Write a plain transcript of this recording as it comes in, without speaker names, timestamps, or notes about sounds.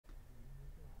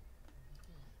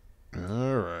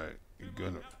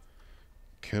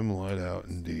Chem light out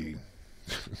indeed.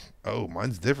 Oh,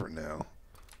 mine's different now.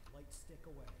 Light stick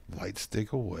away. Light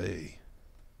stick away.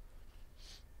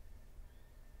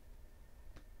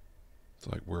 It's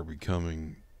like we're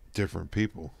becoming different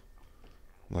people.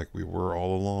 Like we were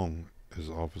all along as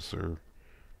Officer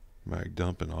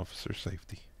Magdump and Officer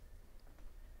Safety.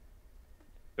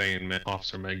 Saying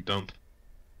Officer Magdump.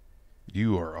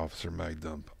 You are Officer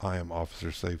Magdump. I am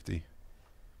Officer Safety.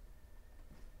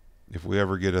 If we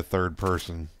ever get a third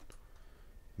person,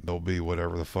 they'll be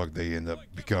whatever the fuck they end up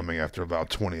becoming after about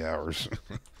 20 hours.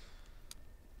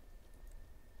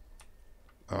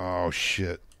 Oh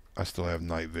shit. I still have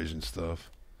night vision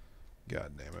stuff.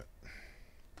 God damn it.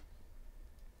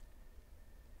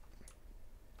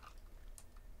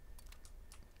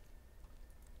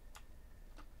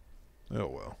 Oh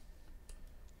well.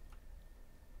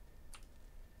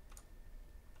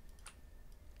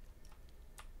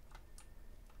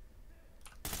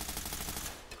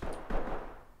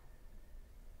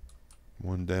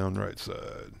 One down right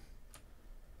side.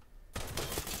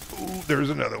 Ooh, there's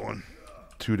another one.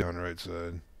 Two down right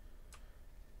side.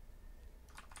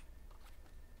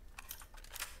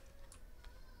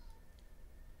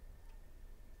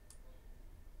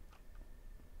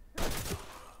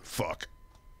 Fuck.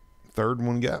 Third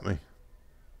one got me.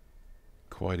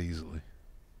 Quite easily.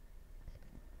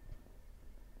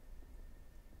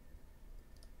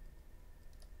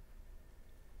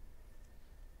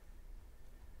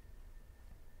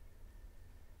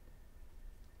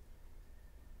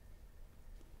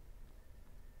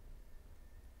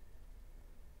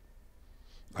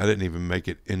 I didn't even make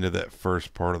it into that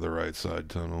first part of the right side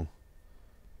tunnel.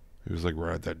 It was like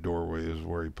right at that doorway is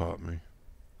where he popped me.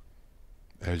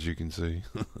 As you can see.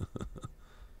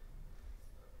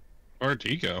 Where'd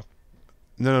he go?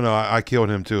 No, I killed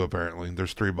him too apparently.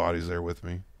 There's 3 bodies there with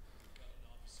me.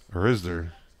 Or is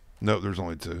there? No, there's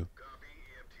only 2.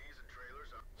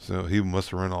 So he must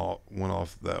have went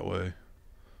off that way.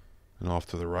 And off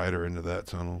to the right or into that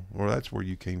tunnel. Or that's where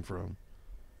you came from.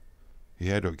 He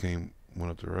had to have went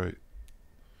up the right.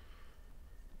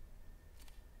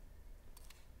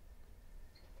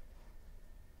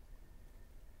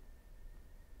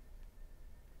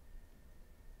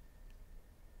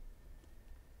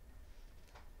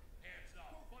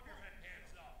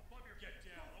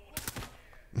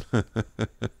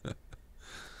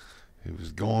 He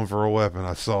was going for a weapon.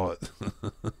 I saw it.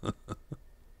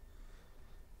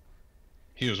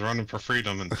 He was running for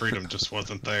freedom, and freedom just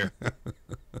wasn't there.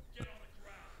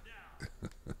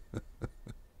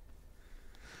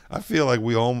 I feel like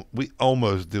we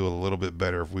almost do a little bit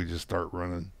better if we just start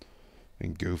running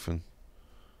and goofing.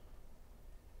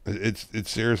 It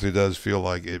seriously does feel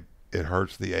like it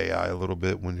hurts the AI a little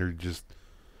bit when you're just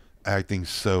acting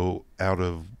so out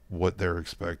of what they're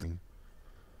expecting.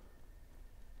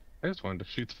 I just wanted to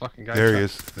shoot the fucking guy. There he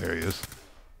is. There he is.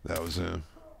 That was him.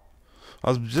 I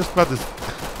was just about to...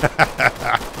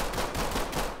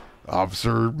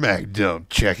 Officer Magdump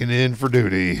checking in for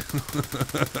duty.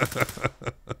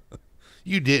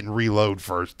 You didn't reload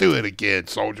first. Do it again,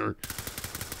 soldier.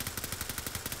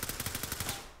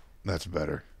 That's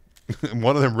better.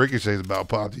 One of them ricochets about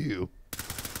popped you.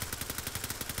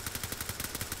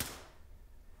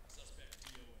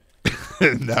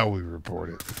 Now we report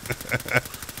it.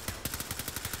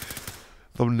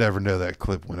 They'll never know that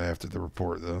clip went after the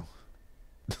report, though.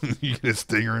 You gonna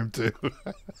stinger him too?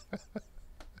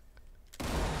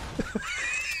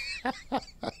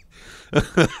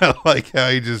 I like how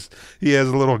he has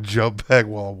a little jump back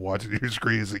while I'm watching your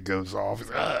screen as it goes off.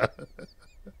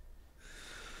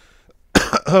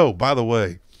 Oh, by the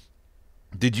way,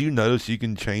 did you notice you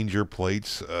can change your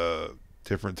plates,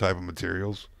 different type of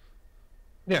materials?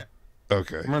 Yeah.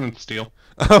 Okay. I'm running steel.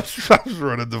 I was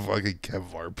running the fucking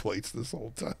Kevlar plates this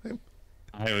whole time.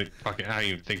 I don't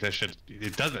even think that shit.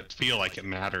 It doesn't feel like it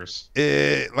matters.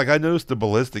 Like I noticed the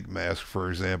ballistic mask, for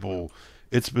example,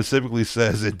 it specifically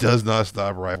says it does not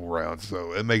stop rifle rounds,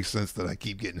 so it makes sense that I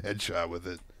keep getting headshot with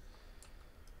it.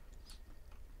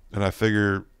 And I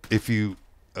figure if you,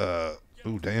 oh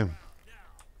damn.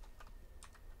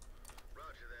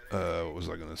 What was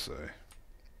I gonna say?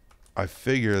 I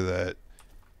figure that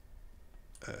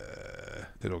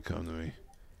it'll come to me.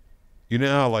 You know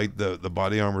how like the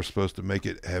body armor is supposed to make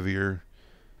it heavier?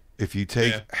 If you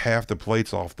take half the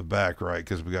plates off the back, right,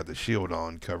 because we got the shield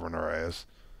on covering our ass,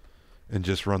 and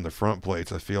just run the front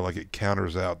plates, I feel like it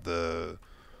counters out the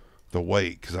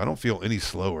weight, because I don't feel any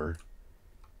slower.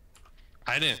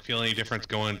 I didn't feel any difference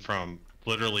going from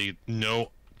literally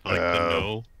no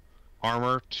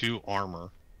armor to armor.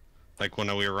 Like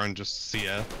when we were running just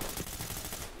CF.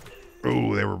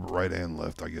 Oh, they were right and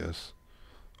left, I guess.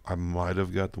 I might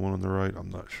have got the one on the right. I'm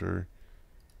not sure.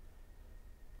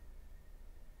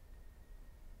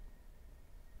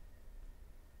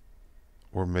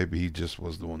 Or maybe he just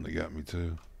was the one that got me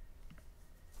too.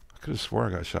 I could have swore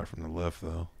I got shot from the left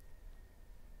though.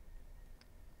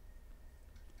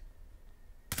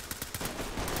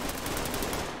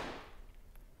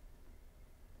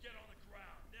 Get on the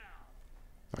ground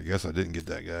now. I guess I didn't get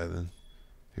that guy then.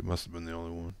 He must have been the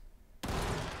only one.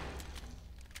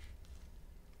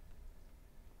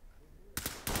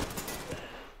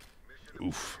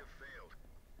 Oof.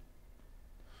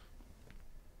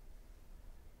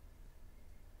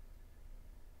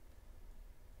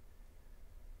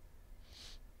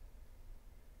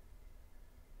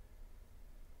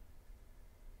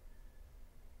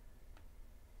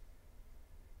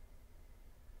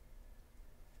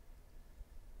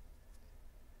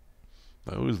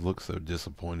 I always look so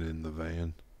disappointed in the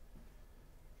van.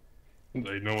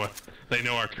 They know what. They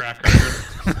know our track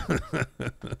record.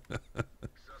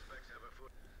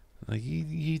 Like,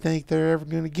 you think they're ever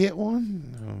going to get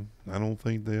one? No, I don't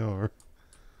think they are.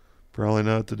 Probably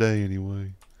not today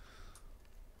anyway.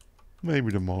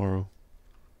 Maybe tomorrow.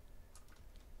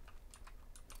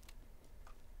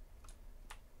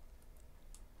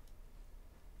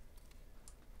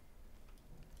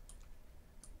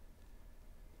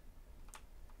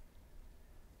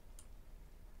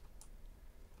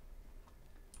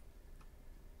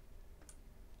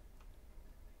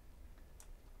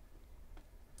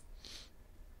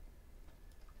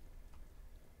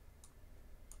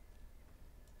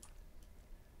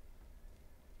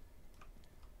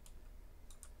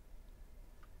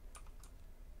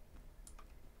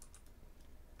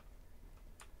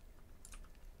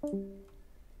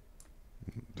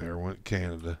 There went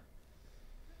Canada.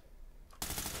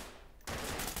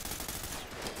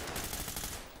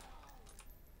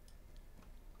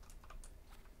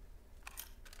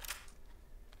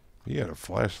 He had a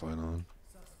flashlight on.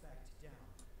 Suspect down.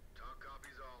 Talk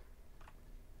copies all.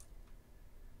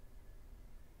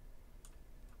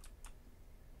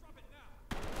 Drop it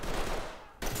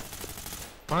now.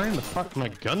 Why in the fuck my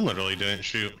gun literally didn't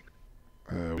shoot?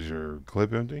 Was your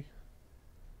clip empty?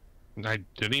 I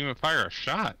didn't even fire a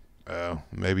shot. Oh,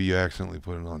 maybe you accidentally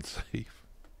put it on safe.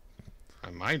 I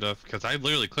might have, because I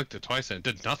literally clicked it twice and it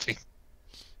did nothing.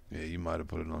 Yeah, you might have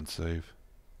put it on safe.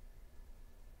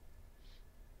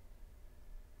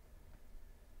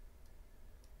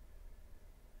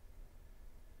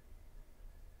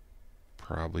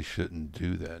 Probably shouldn't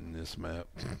do that in this map.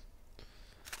 Entry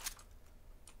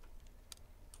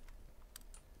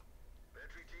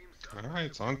team, Alright,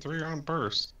 it's on 3-round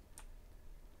burst.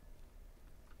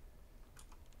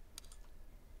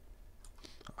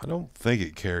 I don't think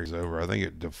it carries over. I think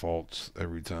it defaults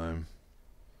every time.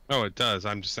 Oh, it does.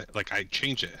 I'm just saying, like, I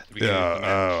change it at the beginning Yeah, of the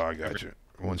match. oh, I got you.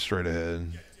 One straight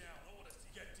ahead. Get down. I want to see.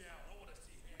 Get down. I want to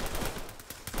see hands.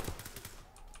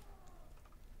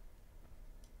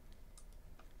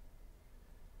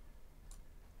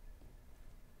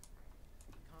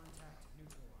 Contact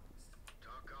neutralized.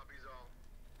 talk copies all.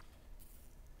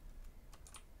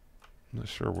 I'm not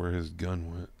sure where his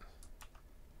gun went.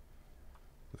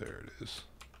 There it is.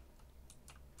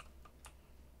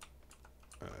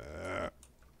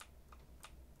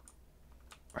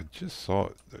 I just saw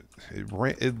it. It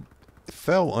ran. It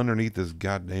fell underneath this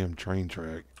goddamn train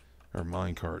track or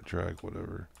minecart track,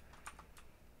 whatever.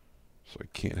 So I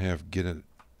can't get it.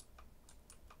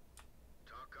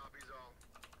 Talk copies all.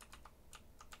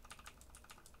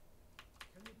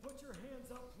 Can you put your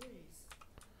hands up, please?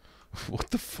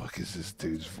 What the fuck is this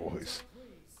dude's voice?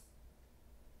 Please.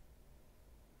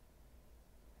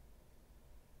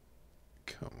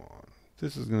 Come on.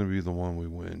 This is gonna be the one we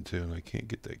win to, and I can't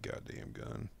get that goddamn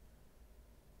gun.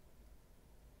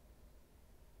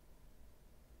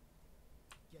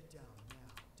 Get down now.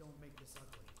 Don't make this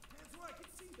ugly. Hands where I can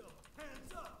see them.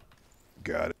 Hands up.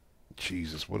 Got it.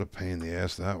 Jesus, what a pain in the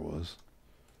ass that was.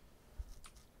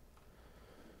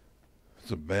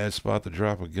 It's a bad spot to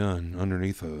drop a gun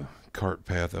underneath a cart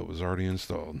path that was already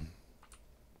installed. Hands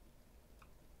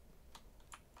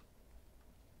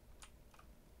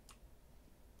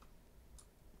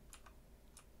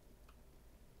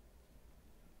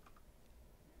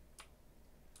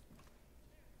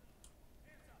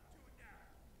up. Do it now.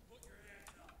 Put your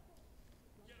hands up.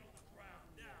 Get on the ground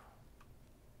now.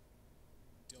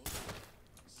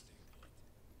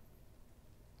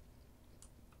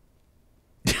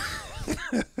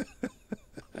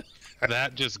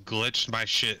 That just glitched my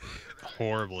shit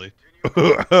horribly.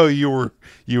 Oh, you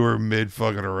were mid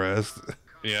fucking arrest.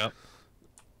 Yeah.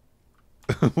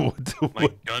 My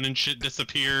gun and shit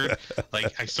disappeared.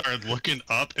 Like, I started looking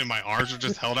up and my arms were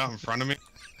just held out in front of me.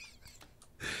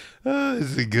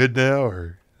 Is it good now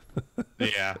or?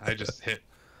 Yeah, I just hit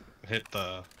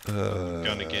the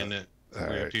gun again. It all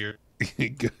right. reappeared.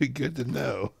 Good to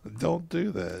know. Don't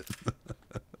do that.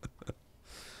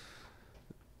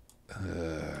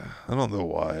 I don't know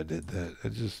why I did that.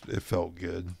 It felt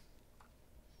good.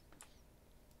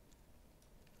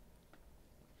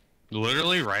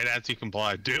 Literally right as you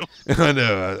complied, too. I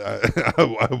know.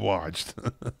 I watched.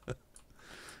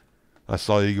 I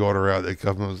saw you going around that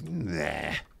couple. I was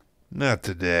nah, not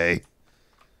today.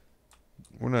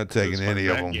 We're not taking any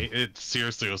of them. It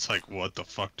seriously was like, what the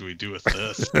fuck do we do with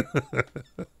this?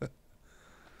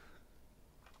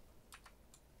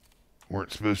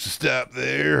 Weren't supposed to stop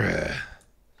there.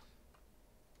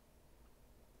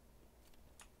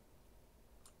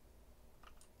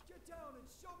 Get down and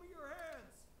show me your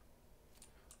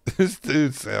hands. This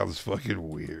dude sounds fucking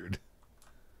weird.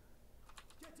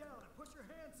 Get down and put your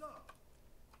hands up.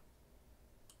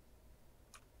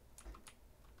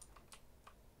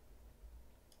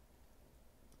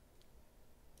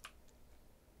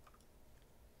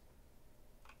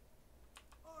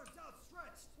 Arms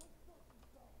outstretched.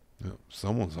 Yep,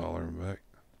 someone's hollering back.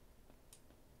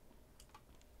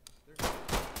 Hands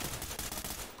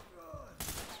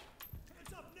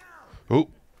up now. Oh,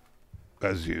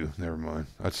 that's you. Never mind.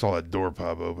 I saw that door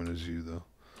pop open as you, though.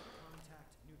 Contact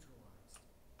neutralized.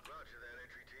 Roger that,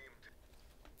 entry team.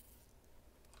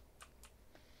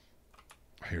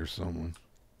 I hear someone.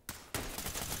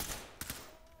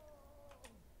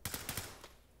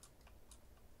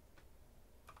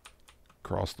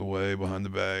 Across the way behind the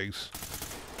bags.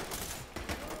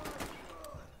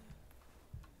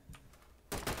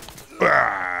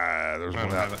 Ah, there's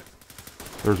one out.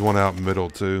 There's one out in the middle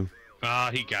too.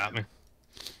 Ah, he got me.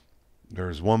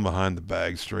 There's one behind the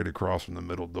bag straight across from the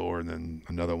middle door, and then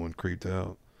another one creeped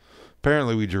out.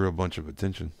 Apparently, we drew a bunch of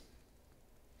attention.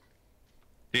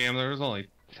 Damn, there was only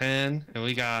 10, and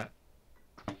we got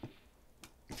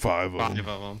 5 of 5 them.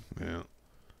 of them. Yeah.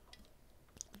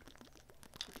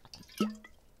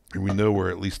 And we know where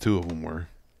at least 2 of them were.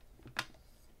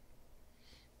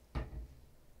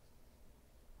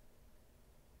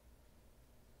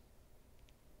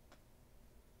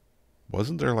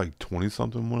 Wasn't there like 20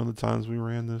 something one of the times we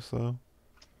ran this though?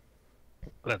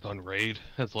 That's on raid.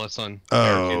 That's less on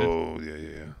barricaded. Oh,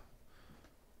 yeah.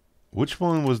 Which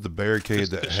one was the barricade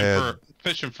Just that fishing had...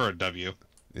 fishing for a W.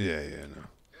 Yeah, no.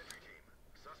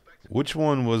 Which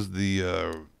one was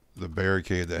the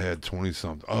barricade that had 20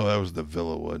 something? Oh, that was the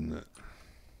villa, wasn't it?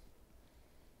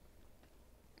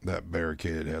 That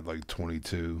barricade had like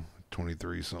 22,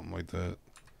 23, something like that.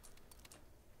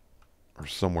 Or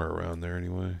somewhere around there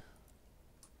anyway.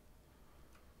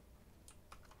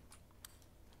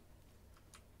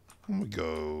 I'm gonna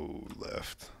go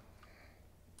left.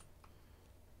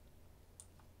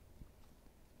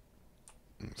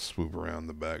 And swoop around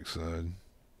the backside.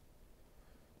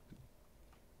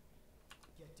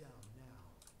 Get down now.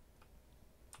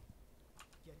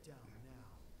 Get down now.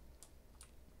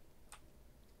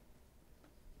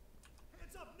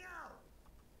 Hands up now.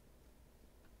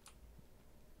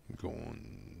 I'm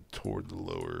going toward the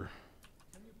lower.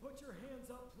 Can you put your hands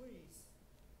up, please?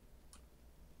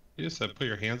 You just said put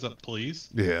your hands up, please.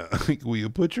 Yeah, will you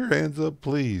put your hands up,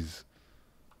 please?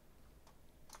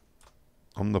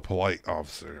 I'm the polite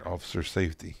officer, Officer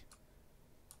Safety.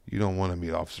 You don't want to meet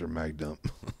Officer Magdump.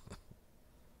 Hands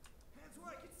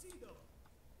where I can see them.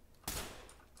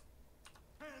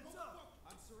 Hands up.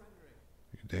 I'm surrendering.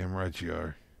 You're damn right you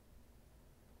are.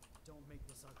 Don't make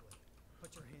this ugly.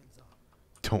 Put your hands up.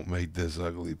 Don't make this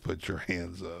ugly. Put your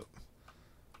hands up.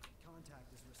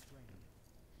 Contact is restrained.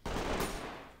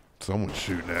 Someone's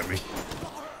shooting at me.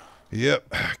 Yep,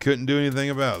 couldn't do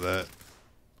anything about that.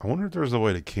 I wonder if there's a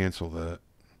way to cancel that.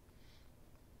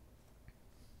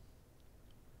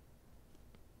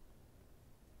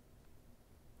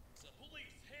 The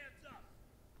police, hands up.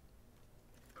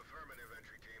 Affirmative,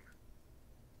 entry team.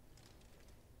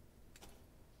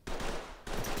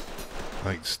 I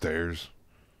think stairs.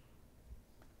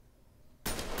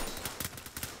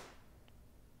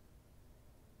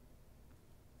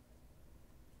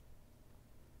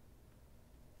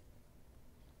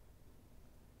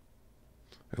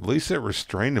 At least it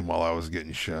restrained him while I was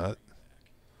getting shot.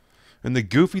 And the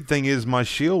goofy thing is my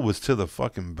shield was to the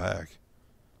fucking back.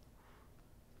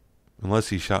 Unless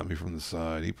he shot me from the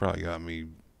side. He probably got me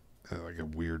at like a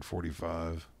weird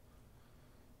 45.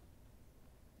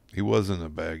 He wasn't a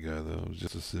bad guy though. It was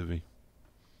just a civvy.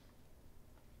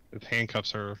 His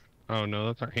handcuffs are... Oh no,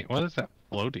 that's our hand... What is that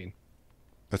floating?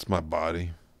 That's my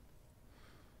body.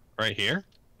 Right here?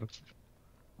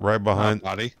 Right Not behind,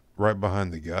 body. right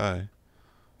behind the guy.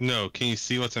 No, can you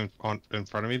see what's in front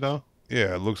of me though?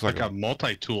 Yeah, it looks like Like a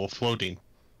multi-tool floating.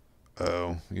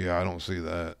 Oh, yeah, I don't see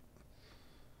that.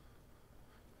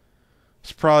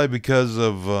 It's probably because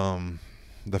of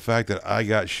the fact that I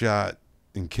got shot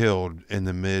and killed in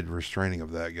the mid restraining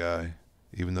of that guy,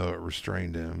 even though it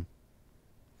restrained him.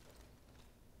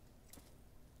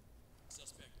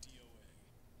 Suspect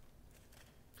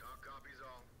DOA. Talk copies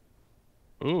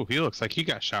all. Ooh, he looks like he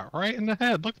got shot right in the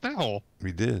head. Look at that hole.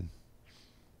 We did.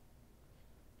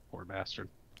 Poor bastard.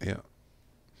 Yeah.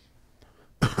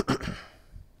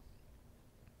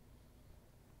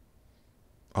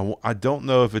 I don't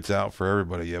know if it's out for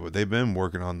everybody yet, but they've been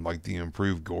working on like the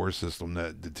improved gore system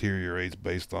that deteriorates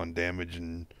based on damage,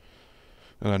 and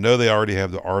I know they already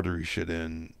have the artery shit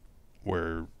in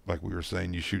where, like we were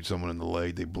saying, you shoot someone in the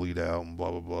leg, they bleed out and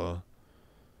blah blah blah.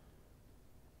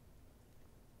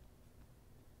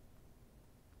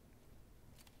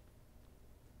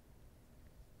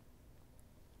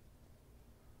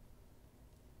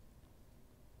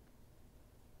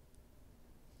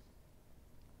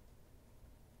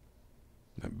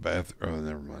 That bathroom. Oh,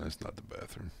 never mind. That's not the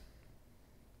bathroom.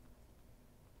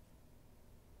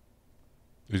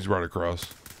 He's right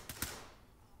across.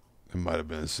 It might have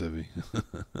been a civvy.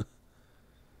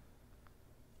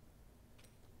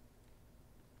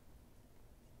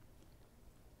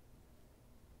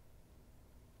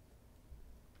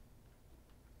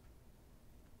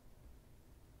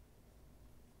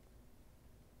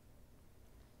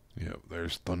 Yep,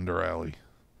 there's Thunder Alley.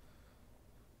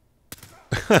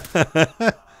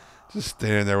 Just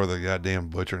standing there with a goddamn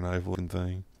butcher knife looking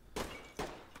thing. I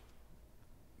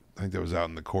think that was out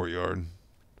in the courtyard.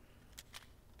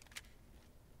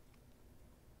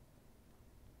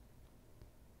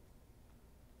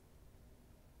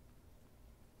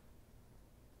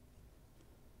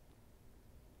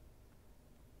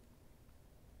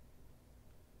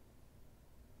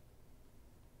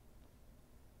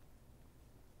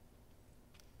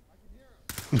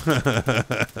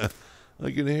 I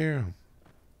can hear him.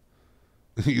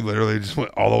 You literally just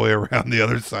went all the way around the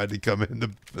other side to come in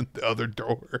the other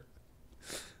door.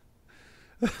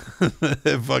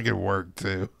 It fucking worked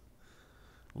too.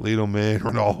 Lead them in,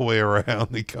 run all the way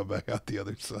around, they come back out the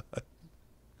other side.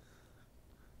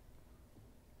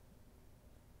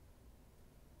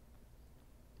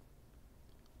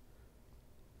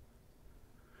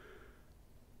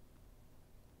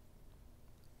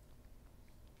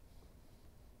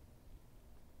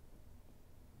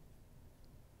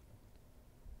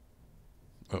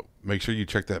 Oh, make sure you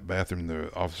check that bathroom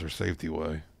the officer safety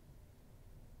way.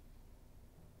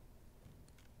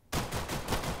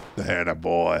 That a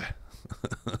boy.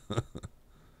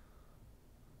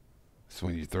 It's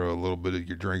when you throw a little bit of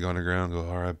your drink on the ground and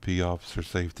go, RIP officer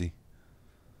safety.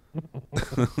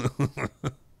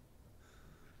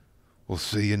 We'll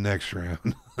see you next round.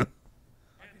 Hands up now.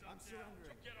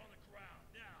 Get on the ground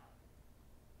now.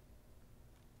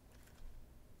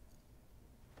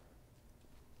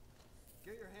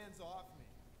 Get your hands off me.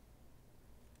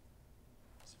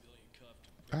 Civilian cuffed.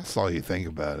 That's all you think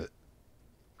about it.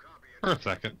 Copy it. For a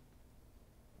second.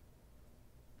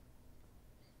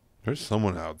 There's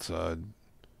someone outside.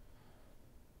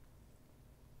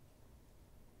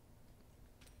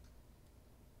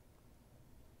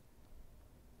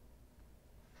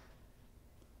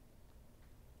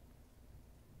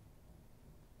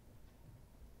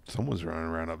 Someone's running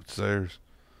around upstairs.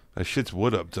 That shit's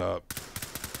wood up top.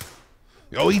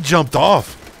 Oh, he jumped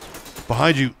off.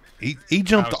 Behind you. He I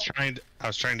jumped was off. trying to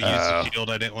use the shield.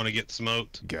 I didn't want to get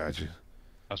smoked. Gotcha.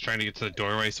 I was trying to get to the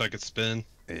doorway so I could spin.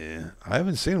 Yeah. I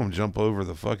haven't seen him jump over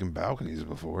the fucking balconies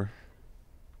before.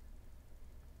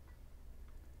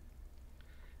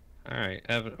 All right,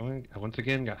 Evan. I once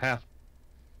again got half.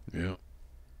 Yeah.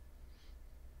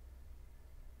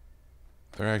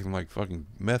 They're acting like fucking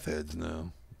meth heads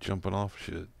now. Jumping off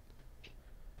shit.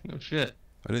 No shit.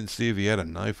 I didn't see if he had a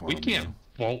knife on We him. can't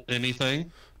vault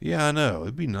anything. Yeah, I know.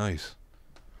 It'd be nice.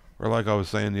 Or like I was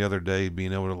saying the other day,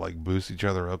 being able to like boost each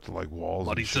other up to like walls.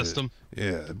 Buddy and shit. system.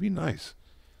 Yeah, it'd be nice.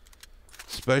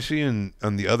 Especially on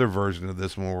the other version of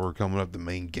this one where we're coming up the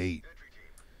main gate.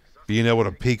 Being able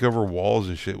to peek over walls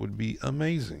and shit would be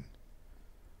amazing.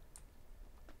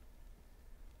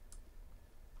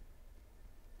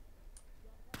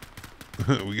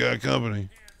 We got company.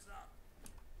 Hands up.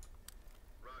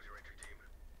 Roger, entry team.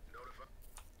 Notify.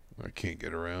 I can't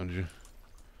get around you.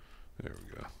 There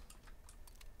we go.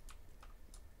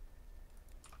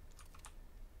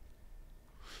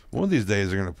 One of these days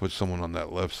they're going to put someone on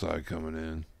that left side coming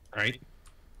in. Right.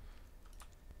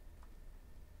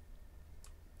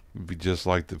 It'd be just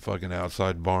like the fucking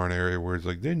outside barn area where it's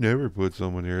like, they never put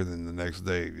someone here. Then the next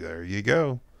day, there you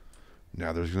go.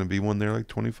 Now there's going to be one there like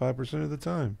 25% of the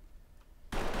time.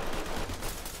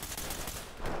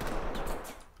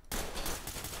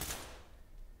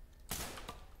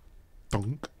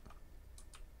 Dunk.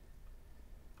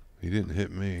 He didn't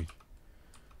hit me.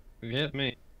 You hit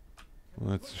me.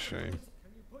 Well, that's a shame.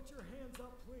 Can you put your hands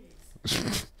up,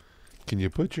 please? Can you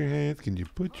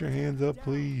put your hands up,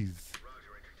 please?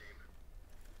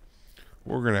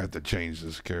 We're going to have to change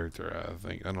this character, I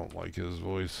think. I don't like his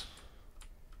voice.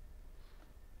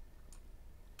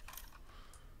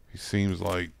 He seems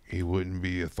like he wouldn't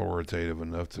be authoritative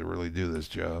enough to really do this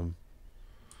job.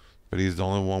 But he's the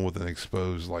only one with an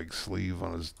exposed, like, sleeve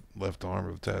on his left arm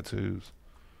of tattoos.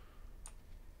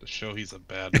 To show he's a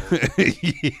bad boy.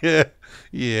 Yeah.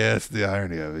 Yeah, that's the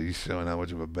irony of it. He's showing how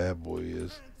much of a bad boy he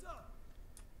is. Hands up!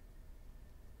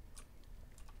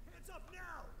 Hands up now!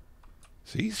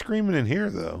 See, he's screaming in here,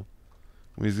 though.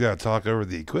 When he's got to talk over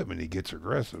the equipment, he gets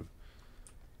aggressive.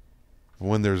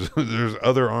 When there's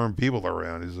other armed people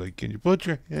around, he's like, can you put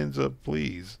your hands up,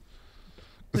 please?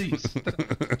 Please,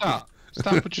 stop.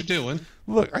 Stop what you're doing.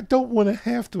 Look, I don't want to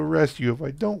have to arrest you if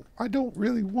I don't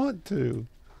really want to.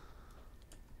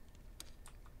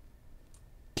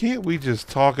 Can't we just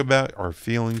talk about our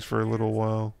feelings for a little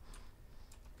while?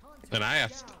 And I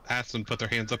asked them to put their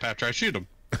hands up after I shoot them.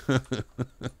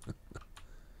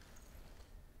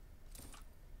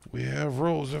 We have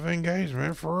rules of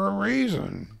engagement for a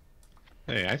reason.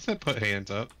 Hey, I said put hands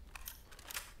up.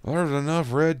 There's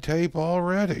enough red tape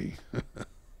already.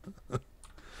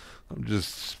 I'm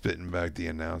just spitting back the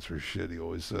announcer shit he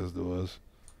always says to us.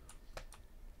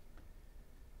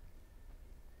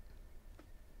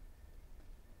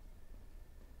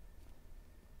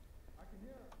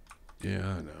 Yeah,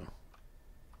 I know.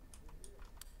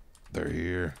 They're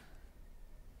here.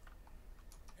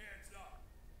 Hands up.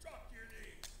 Drop your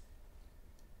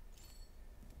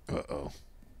knees. Uh-oh.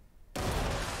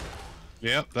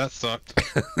 Yep, that sucked.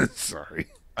 Sorry.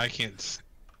 I can't.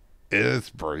 It's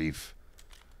brief.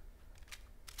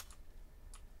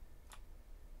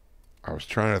 I was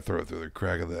trying to throw it through the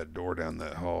crack of that door down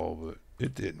that hall, but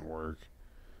it didn't work.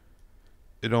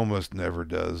 It almost never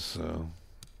does, so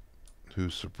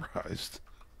who's surprised?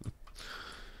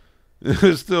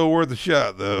 It's still worth a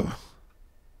shot, though.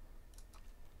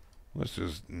 Let's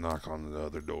just knock on the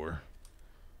other door.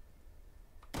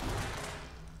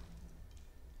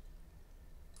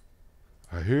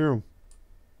 I hear him.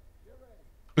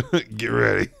 Get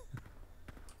ready.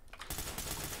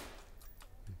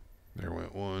 There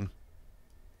went one.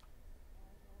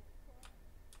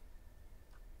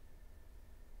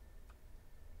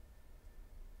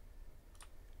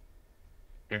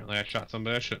 Apparently, I shot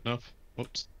somebody I shouldn't have.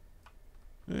 Whoops.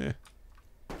 Yeah.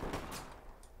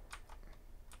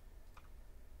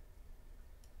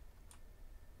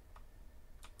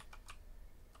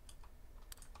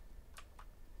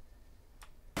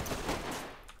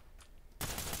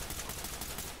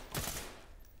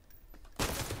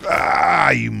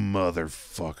 Ah, you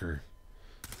motherfucker.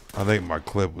 I think my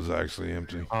clip was actually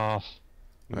empty. Oh,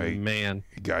 Hey, man.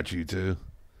 it got you too.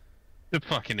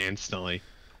 Fucking instantly.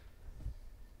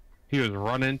 He was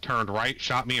running, turned right,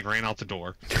 shot me, and ran out the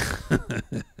door.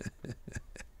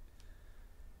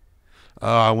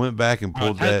 I went back and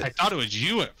pulled that. I thought it was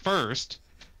you at first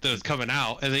that was coming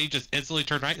out, and then he just instantly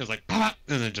turned right and was like, pop,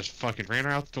 and then just fucking ran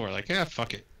out the door. Like, yeah,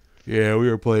 fuck it. Yeah, we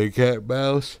were playing cat and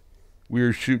mouse. We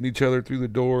were shooting each other through the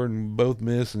door and both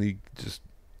missed. And he just,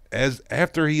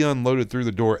 after he unloaded through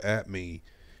the door at me,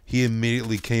 he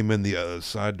immediately came in the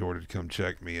side door to come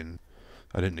check me, and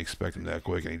I didn't expect him that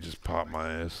quick, and he just popped my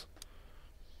ass.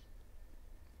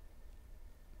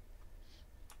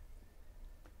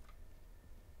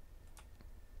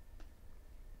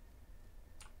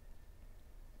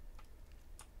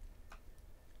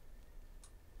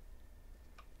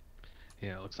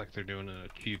 Yeah, it looks like they're doing an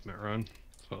achievement run.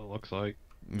 That's what it looks like.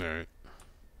 Alright.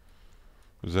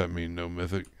 Does that mean no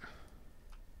mythic?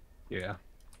 Yeah.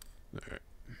 Alright.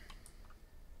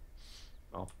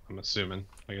 Well, I'm assuming.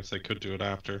 I guess they could do it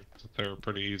after. They were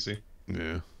pretty easy.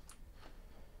 Yeah.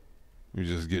 You're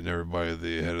just getting everybody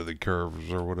the ahead of the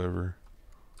curves or whatever.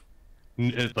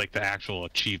 It's like the actual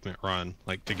achievement run,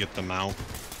 like to get the mount.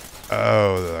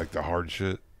 Oh, like the hard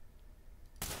shit?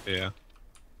 Yeah.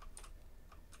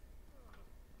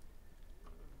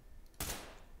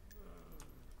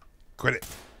 Quit it.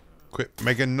 Quit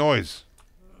making noise.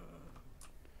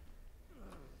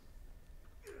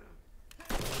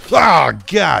 Ah,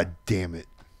 God damn it.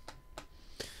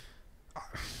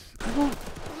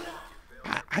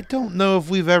 I don't know if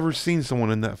we've ever seen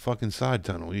someone in that fucking side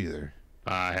tunnel either.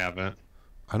 I haven't.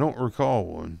 I don't recall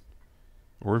one.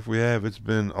 Or if we have, it's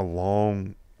been a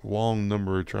long, long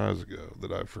number of tries ago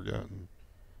that I've forgotten.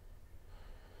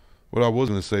 What I was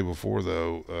going to say before,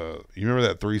 though, you remember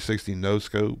that 360 no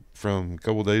scope from a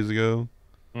couple days ago?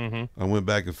 Mm-hmm. I went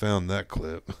back and found that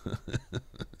clip.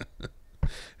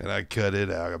 And I cut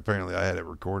it out. Apparently, I had it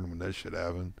recording when that shit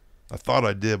happened. I thought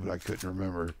I did, but I couldn't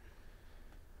remember.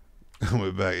 I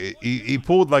went back. He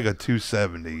pulled like a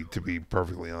 270, to be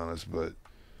perfectly honest, but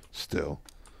still.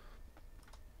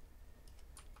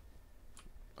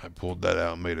 I pulled that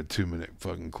out and made a 2-minute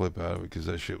fucking clip out of it because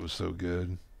that shit was so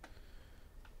good.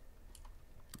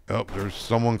 Oh, there's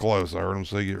someone close. I heard him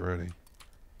say, get ready.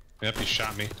 Yep, he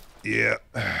shot me. Yeah.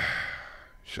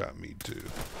 Shot me too.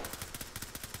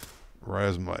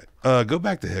 Raz might. Go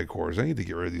back to headquarters. I need to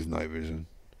get rid of these night vision.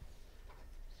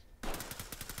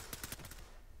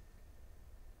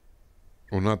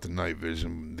 Well, not the night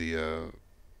vision, the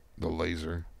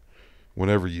laser.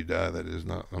 Whenever you die, that is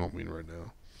not. I don't mean right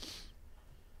now.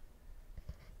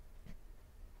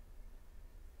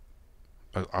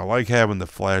 I like having the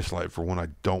flashlight for when I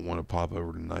don't want to pop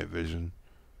over to night vision.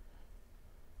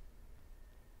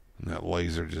 And that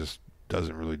laser just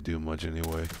doesn't really do much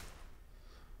anyway.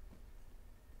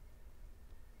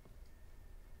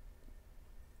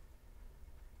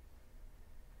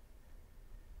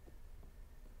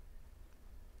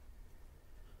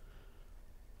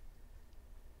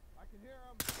 I can hear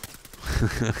him.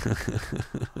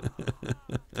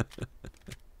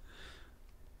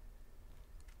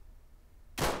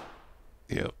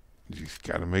 Yep. You just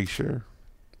gotta make sure.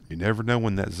 You never know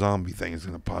when that zombie thing is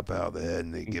gonna pop out of the head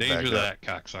and they get Danger back up.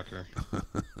 that cocksucker.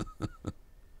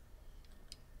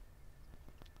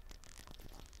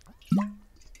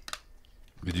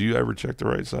 Did you ever check the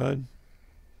right side?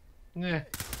 Nah.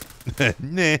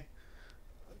 Nah.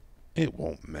 It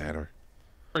won't matter.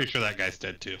 Pretty sure that guy's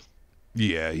dead too.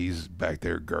 Yeah, he's back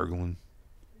there gurgling.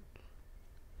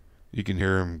 You can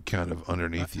hear him kind of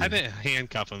underneath you. I didn't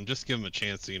handcuff him. Just give him a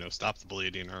chance to, stop the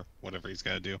bleeding or whatever he's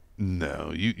got to do.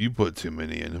 No, you put too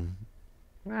many in him.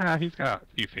 Nah, he's got a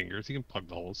few fingers. He can plug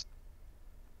the holes.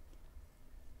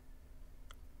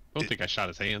 I don't think I shot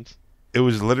his hands. It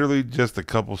was literally just a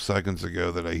couple seconds ago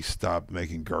that he stopped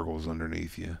making gurgles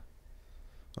underneath you.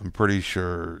 I'm pretty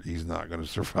sure he's not going to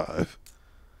survive.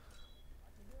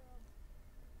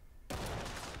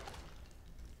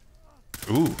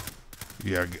 Ooh.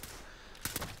 Yeah.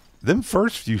 Them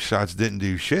first few shots didn't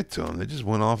do shit to him. They just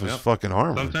went off his fucking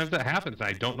armor. Sometimes that happens.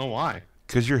 I don't know why.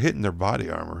 Because you're hitting their body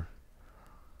armor.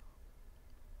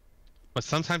 But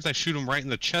sometimes I shoot them right in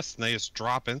the chest and they just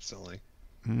drop instantly.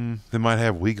 They might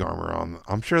have weak armor on.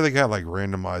 I'm sure they got like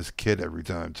randomized kit every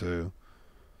time too.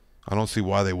 I don't see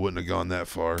why they wouldn't have gone that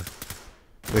far.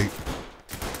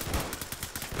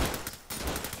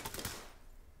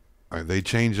 They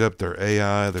change up their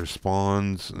AI, their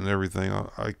spawns, and everything.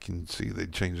 I can see they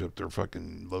change up their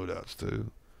fucking loadouts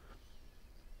too.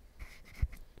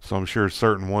 So I'm sure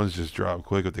certain ones just drop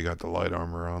quick if they got the light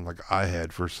armor on, like I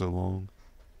had for so long.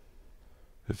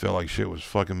 It felt like shit was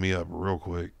fucking me up real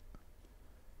quick.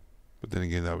 But then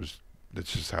again,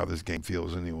 that's just how this game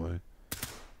feels anyway.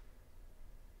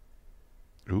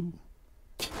 Ooh.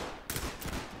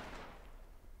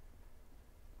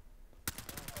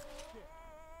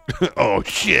 Oh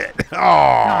shit! Oh,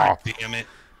 God damn it!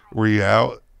 Were you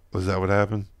out? Was that what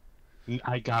happened?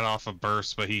 I got off a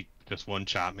burst, but he just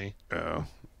one-shot me. Oh.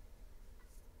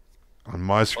 On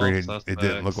my screen, Well, it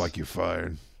didn't look like you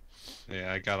fired.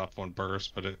 Yeah, I got off one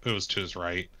burst, but it was to his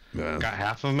right. Yeah. Got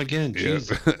half of them again. Yeah.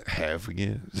 Jeez. Half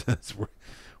again.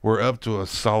 We're up to a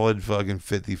solid fucking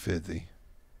 50-50.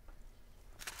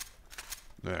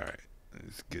 All right,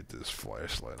 let's get this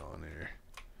flashlight on here.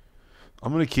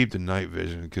 I'm gonna keep the night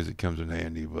vision because it comes in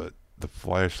handy, but the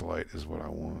flashlight is what I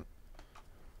want.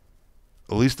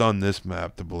 At least on this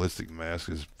map, the ballistic mask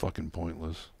is fucking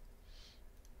pointless.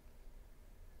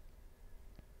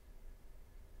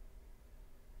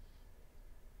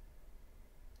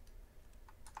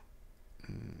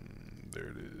 There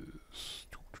it is.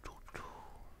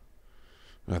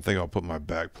 And I think I'll put my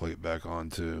back plate back on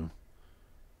too.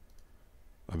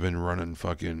 I've been running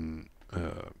fucking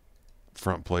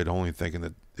front plate only, thinking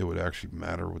that it would actually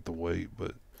matter with the weight,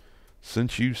 but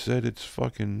since you said it's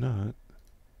fucking not.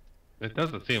 It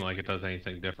doesn't seem like it does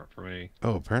anything different for me.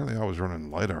 Oh, apparently I was running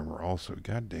light armor also.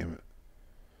 God damn it.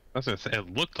 I was gonna say,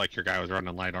 it looked like your guy was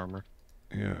running light armor.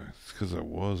 Yeah, it's because I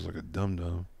was like a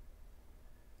dum-dum.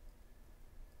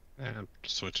 I'm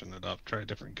switching it up. Try a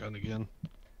different gun again.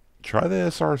 Try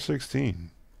the SR-16.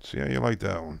 See how you like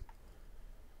that one.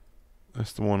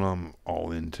 That's the one I'm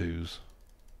all into's.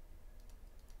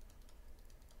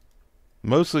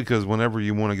 Mostly because whenever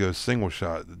you want to go single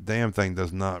shot, the damn thing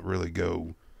does not really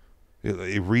go. It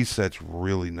resets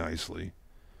really nicely.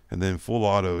 And then full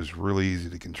auto is really easy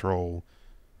to control.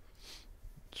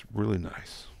 It's really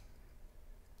nice.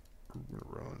 We're going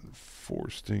to run 4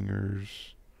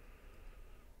 stingers.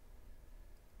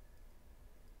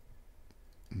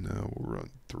 No, we'll run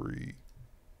 3.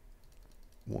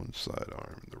 1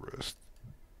 sidearm, the rest.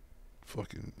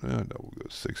 Fucking, no, we'll go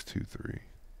 6, 2, 3.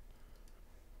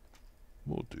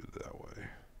 We'll do it that way.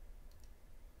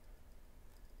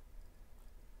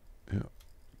 Yeah.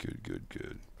 Good, good,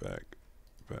 good. Back.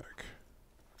 Back.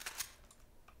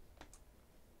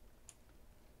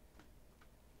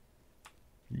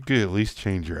 You could at least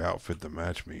change your outfit to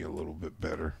match me a little bit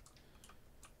better.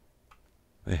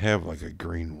 They have like a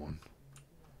green one.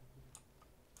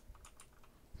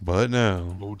 But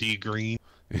no. OD green.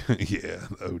 Yeah,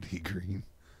 the OD green.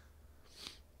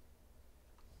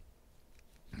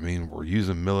 I mean, we're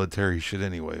using military shit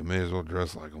anyway. May as well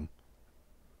dress like them.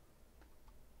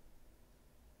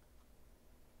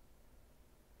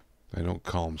 They don't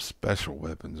call them special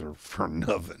weapons or for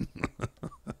nothing.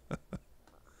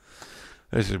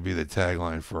 That should be the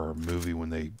tagline for our movie when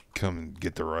they come and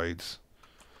get the rights.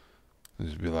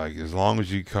 Just be like, as long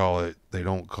as you call it, they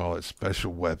don't call it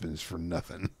special weapons for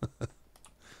nothing.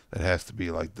 That has to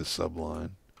be like the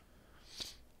subline.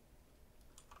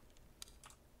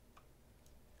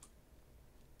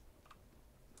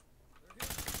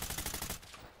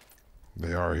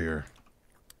 They are here.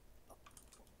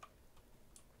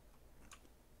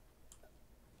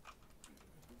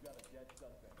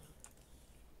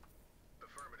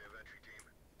 Affirmative, entry team.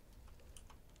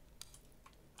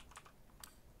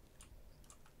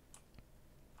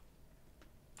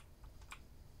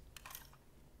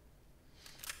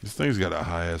 This thing's got a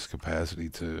highest capacity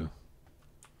too.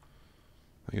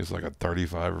 I think it's like a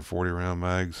 35 or 40 round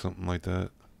mag, something like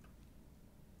that.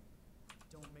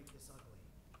 Don't make this ugly.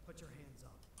 Put your hands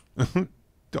up.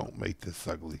 Don't make this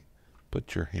ugly.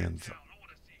 Put your hands up. I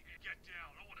want to see you get down.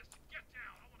 I want to get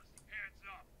down. I want to see hands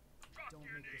up. Drop Don't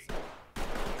your make knees.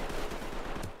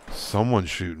 this Someone's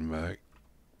shooting back.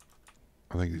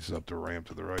 I think he's up the ramp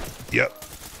to the right. Yep.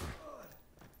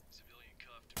 Civilian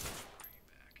cuffed. Bring him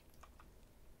back.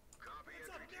 Copy, Hands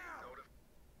entry up team. now. Notif-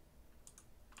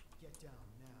 Get down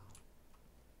now.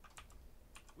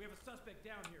 We have a suspect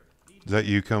down here. Need Is that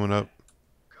you coming up?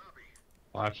 Copy.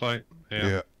 Flashlight. Yeah.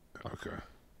 Yeah. Okay.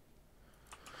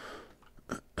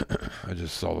 I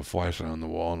just saw the flashlight on the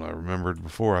wall, and I remembered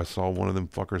before I saw one of them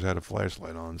fuckers had a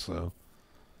flashlight on, so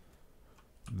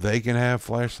they can have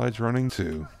flashlights running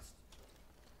too.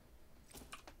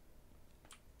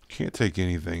 Can't take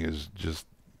anything as just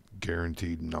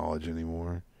guaranteed knowledge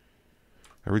anymore.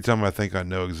 Every time I think I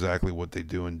know exactly what they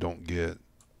do and don't get,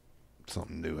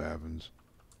 something new happens.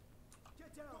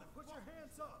 Get down and put your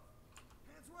hands up.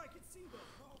 Hands where I can see them.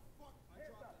 Oh, fuck. I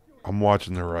dropped it. I'm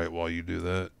watching the right while you do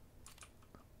that.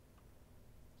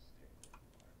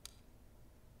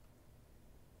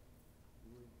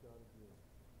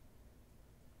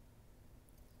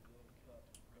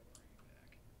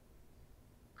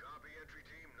 Copy, entry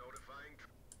team. Notifying.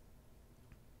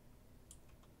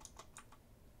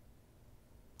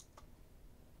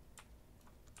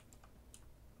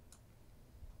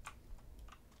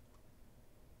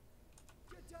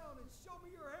 Get down and show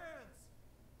me your hands.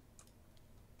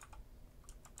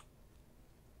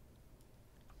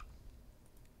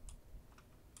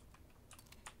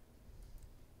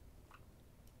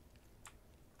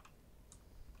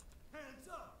 Hands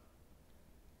up.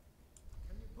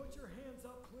 Can you put your hands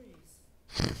up,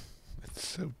 please? It's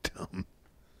so dumb.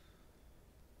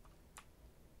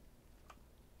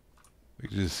 We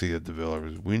can just see the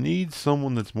developers. We need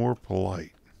someone that's more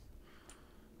polite.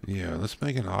 Yeah, let's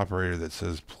make an operator that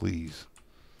says please.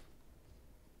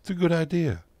 It's a good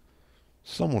idea.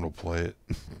 Someone will play it.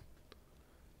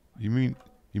 You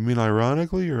mean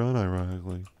ironically or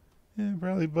unironically? Yeah,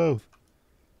 probably both.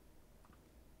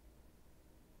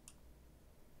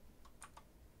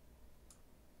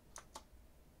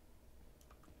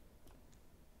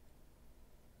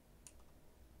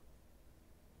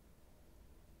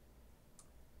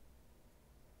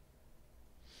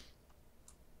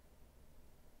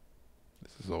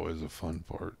 This is always a fun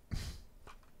part.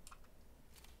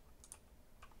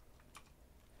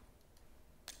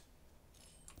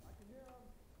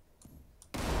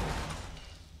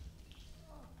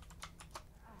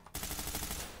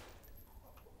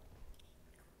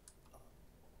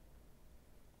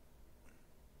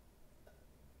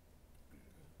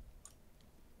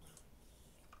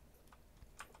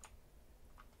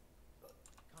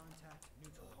 Contact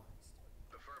neutralized.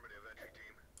 Affirmative, entry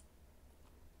team.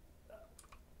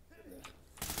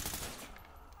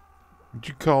 What'd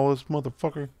you call this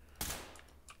motherfucker?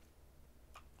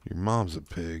 Your mom's a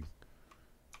pig.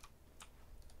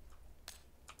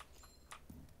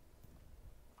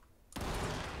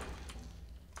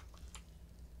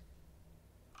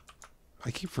 I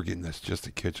keep forgetting that's just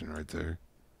a kitchen right there.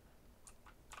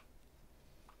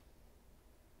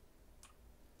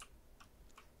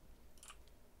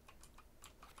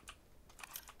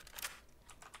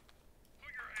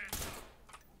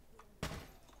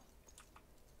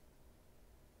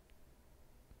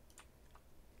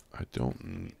 I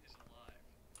don't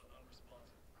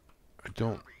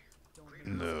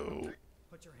know.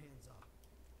 Put your hands up.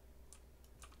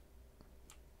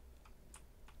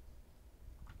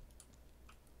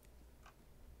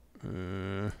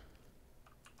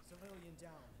 Civilian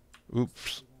down.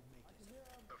 Oops.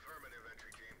 Affirmative,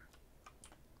 entry team.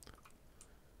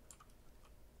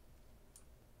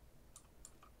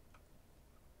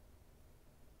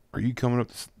 Are you coming up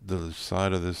the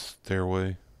side of this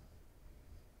stairway?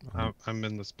 I'm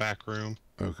in this back room.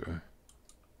 Okay.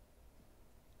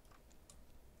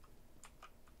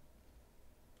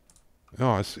 Oh,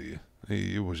 I see you.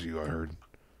 Hey, it was you, I heard.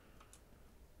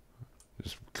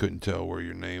 Just couldn't tell where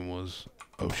your name was.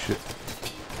 Oh, shit.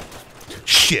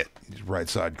 Shit! He's right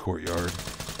side courtyard.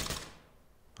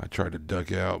 I tried to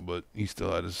duck out, but he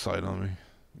still had his sight on me.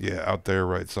 Yeah, out there,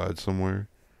 right side somewhere.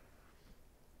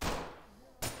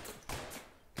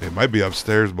 It might be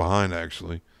upstairs behind,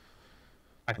 actually.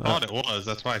 I thought it was.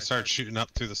 That's why I started shooting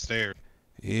up through the stairs.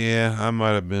 Yeah, I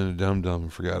might have been a dum-dum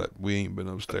and forgot it. We ain't been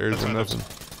upstairs That's or why nothing.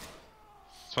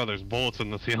 That's why there's bullets in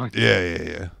the ceiling.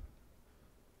 Yeah. It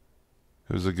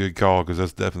was a good call because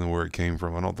that's definitely where it came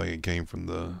from. I don't think it came from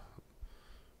the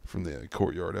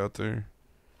courtyard out there.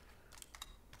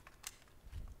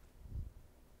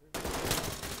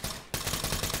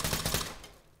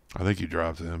 I think you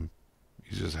dropped him.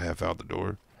 He's just half out the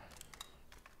door.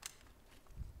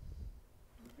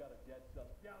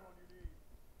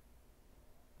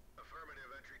 Affirmative,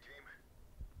 entry team.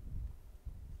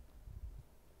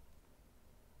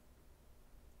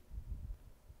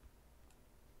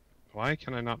 Why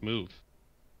can I not move?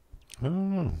 I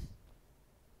don't know.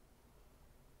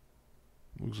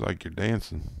 Looks like you're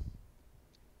dancing.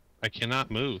 I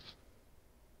cannot move.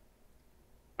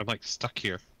 I'm like stuck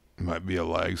here. Might be a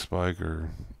lag spike or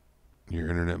your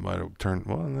internet might have turned.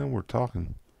 Well, and then we're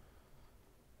talking.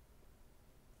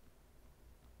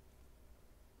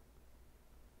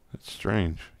 That's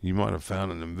strange. You might have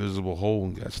found an invisible hole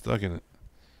and got stuck in it.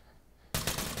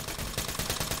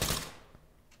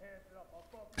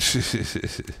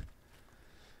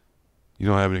 You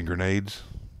don't have any grenades?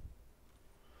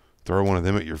 Throw one of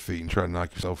them at your feet and try to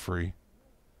knock yourself free.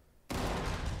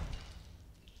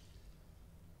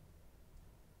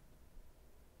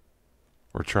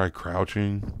 Or try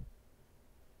crouching.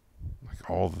 Like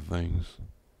all the things.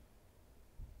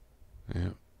 Yeah.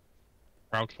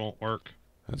 Crouch won't work.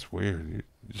 That's weird. You're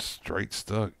just straight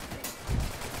stuck.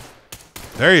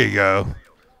 There you go.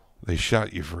 They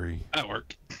shot you free. That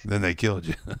worked. Then they killed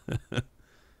you.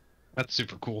 That's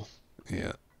super cool.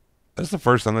 Yeah. That's the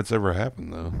first time that's ever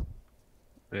happened, though.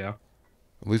 Yeah.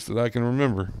 At least that I can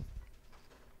remember.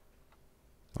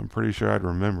 I'm pretty sure I'd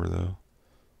remember, though.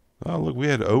 Oh, look, we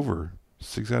had over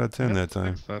 6 out of 10 that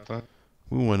time.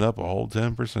 We went up a whole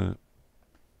 10%.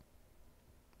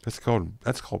 That's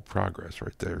called progress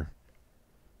right there.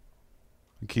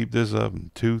 We keep this up in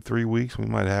 2-3 weeks, we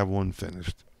might have one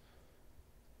finished.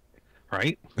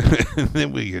 Right? And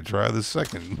then we could try the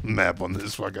second map on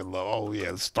this fucking low. Oh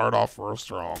yeah, start off real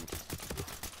strong.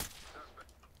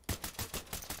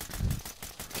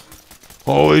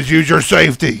 Always use your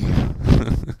safety.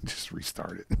 Just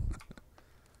restart it.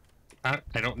 I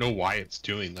don't know why it's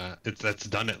doing that. That's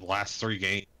done it the last 3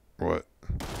 games. What?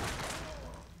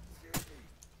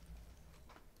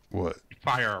 What?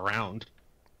 Fire around.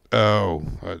 Oh,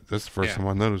 that's the first Yeah. time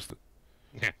I noticed it.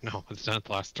 Yeah, no, it's done it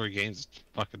the last 3 games. It's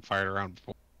fucking fired around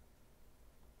before.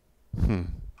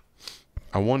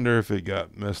 I wonder if it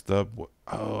got messed up.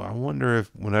 Oh, I wonder if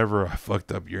whenever I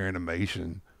fucked up your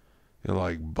animation, it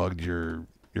like bugged your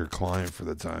client for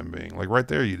the time being. Like right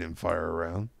there, you didn't fire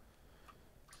around.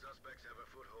 Suspects have a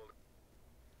foothold.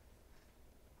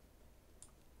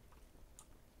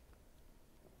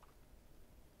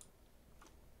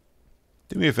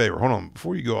 Do me a favor. Hold on.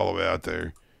 Before you go all the way out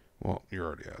there. Well, you're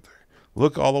already out there.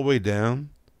 Look all the way down.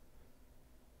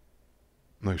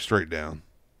 No, straight down.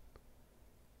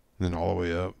 Then all the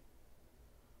way up.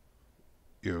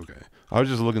 You're okay. I was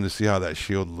just looking to see how that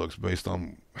shield looks based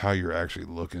on how you're actually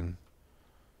looking.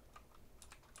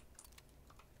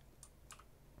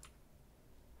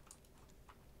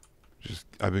 Just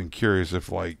I've been curious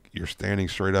if like you're standing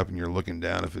straight up and you're looking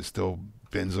down, if it still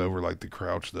bends over like the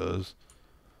crouch does,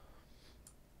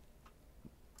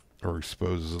 or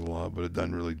exposes a lot, but it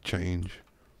doesn't really change.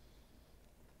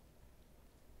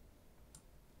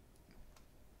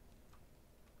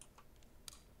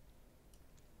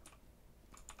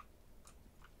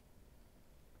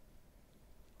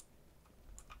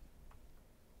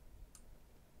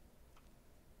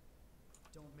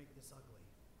 Don't make this ugly.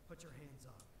 Put your hands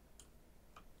up.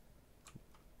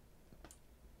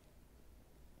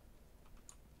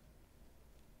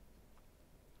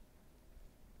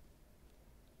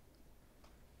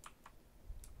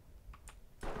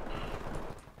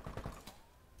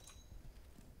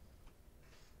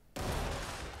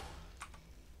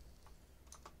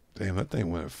 Damn, that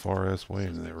thing went far ass way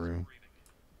into that room.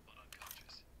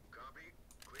 Copy.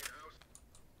 Clean house.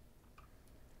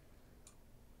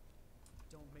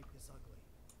 Don't make this ugly.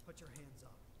 Put your hands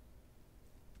up.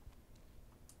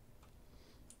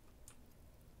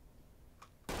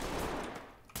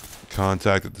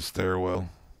 Contact at the stairwell.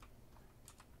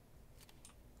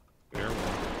 Stairwell.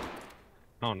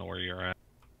 I don't know where you're at.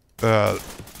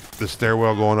 The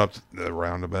stairwell going up the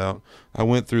roundabout. I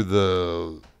went through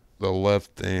the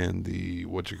left and the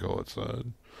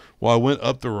side. Well, I went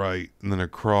up the right and then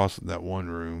across that one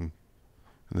room,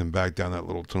 and then back down that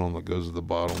little tunnel that goes to the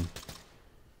bottom.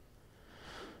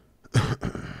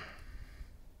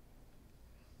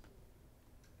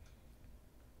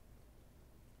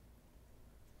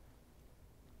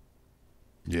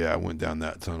 Yeah, I went down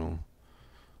that tunnel.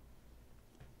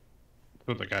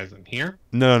 So the guy's in here?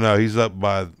 No, he's up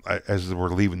by as we're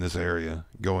leaving this area,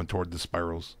 going toward the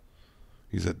spirals.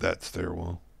 He's at that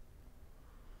stairwell.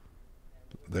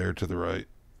 There to the right.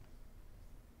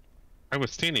 I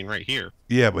was standing right here.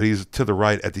 Yeah, but he's to the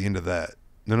right at the end of that.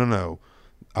 No.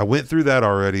 I went through that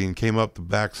already and came up the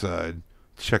backside,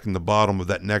 checking the bottom of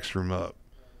that next room up.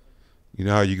 You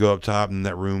know how you go up top and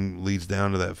that room leads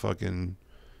down to that fucking...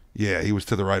 Yeah, he was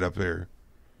to the right up there.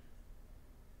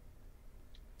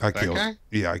 I That killed... guy?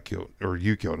 Yeah, I killed... Or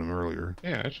you killed him earlier.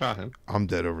 Yeah, I shot him. I'm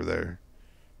dead over there.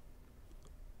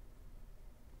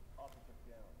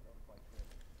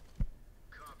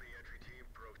 Copy. Entry team.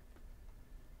 Pro.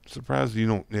 Surprised you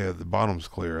don't... Yeah, the bottom's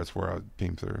clear. That's where I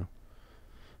came through.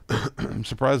 I'm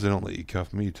surprised they don't let you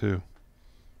cuff me, too.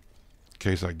 In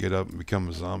case I get up and become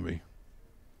a zombie.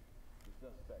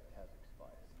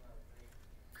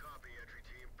 Copy. Entry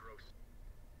team. Pro.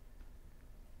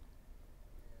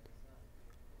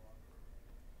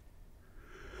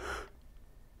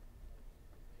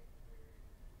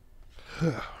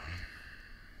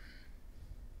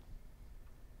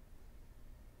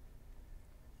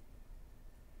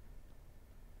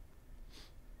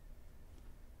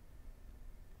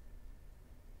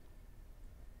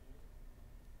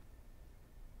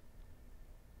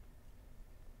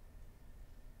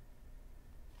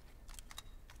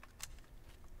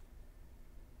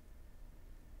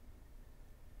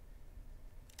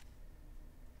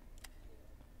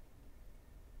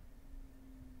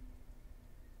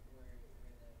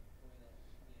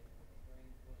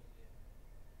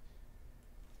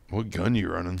 What gun you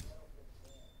running?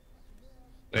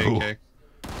 AK.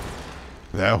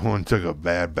 That one took a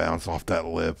bad bounce off that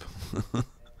lip.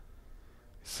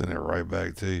 Sent it right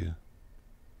back to you.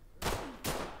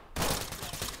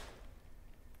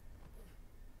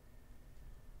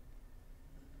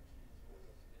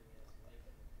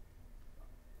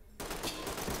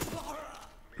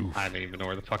 I didn't even know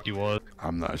where the fuck he was.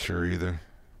 I'm not sure either.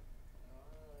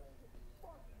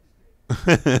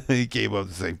 He came up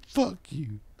to say, "Fuck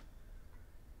you."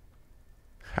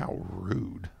 How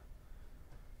rude.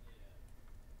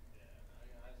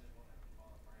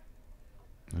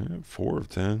 Yeah, 4 of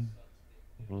 10.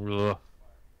 Ugh.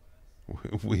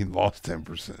 We lost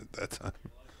 10% that time.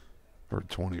 Or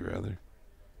 20 rather.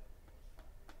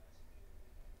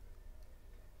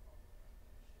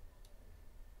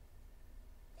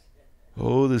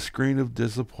 Oh, the screen of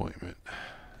disappointment.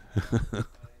 Suspects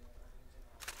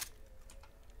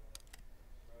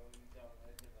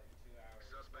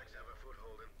have a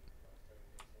foothold in.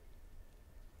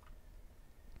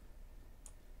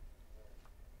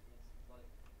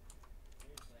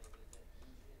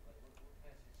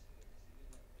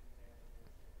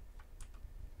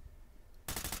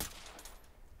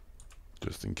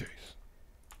 Just in case.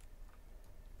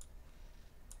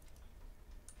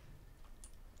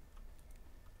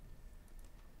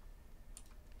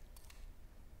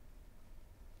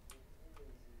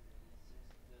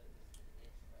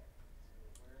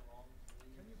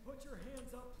 Can you put your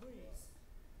hands up, please?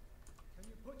 Can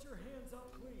you put your hands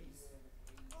up, please?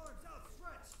 Arms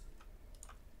outstretched!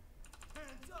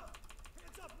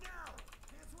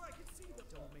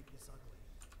 don't make this ugly.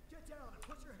 Get down and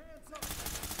put your hands up.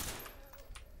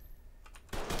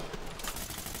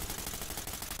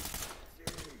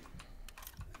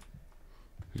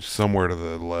 He's somewhere to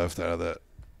the left out of that.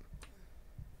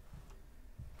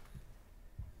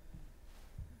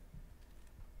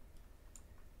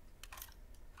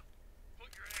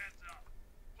 Put your hands up.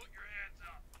 Put your hands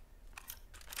up.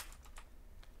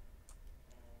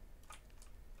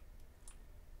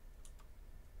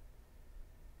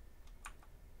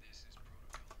 This is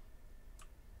protocol.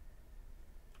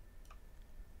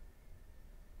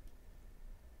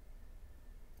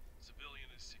 Civilian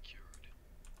is secured.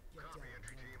 Get Copy, down.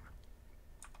 entry team.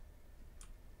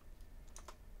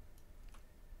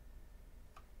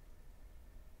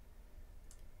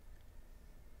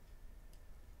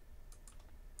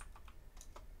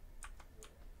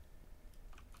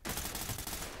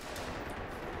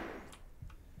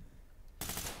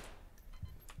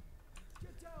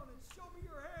 Get down and show me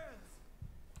your hands.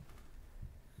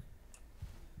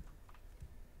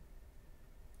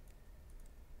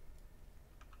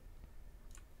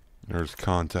 There's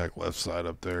contact left side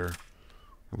up there.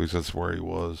 At least that's where he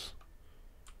was.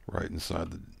 Right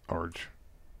inside the arch.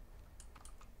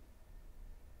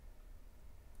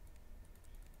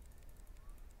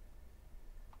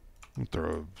 I'll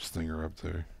throw a stinger up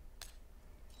there.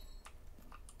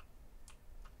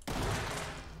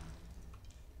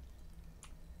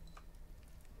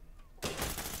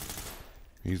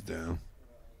 He's down.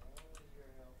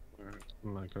 Alright,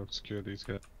 I'm gonna go secure these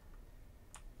guys.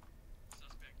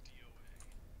 Suspect DOA.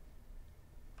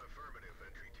 Affirmative,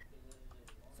 entry team.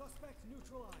 Suspect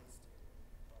neutralized.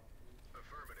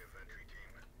 Affirmative, entry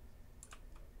team.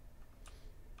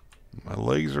 My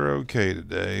legs are okay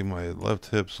today. My left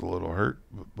hip's a little hurt,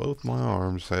 but both my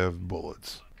arms have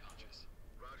bullets. Unconscious.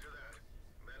 Roger that.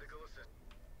 Medical assist.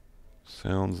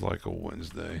 Sounds like a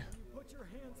Wednesday. Can you put your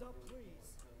hands up, please?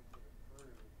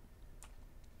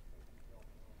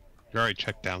 You already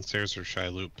checked downstairs, or should I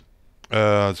loop?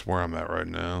 That's where I'm at right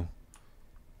now.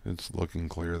 It's looking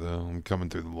clear though. I'm coming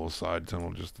through the little side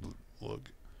tunnel just to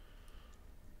look.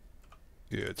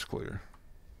 Yeah, it's clear.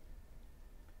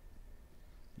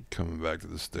 Coming back to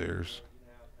the stairs.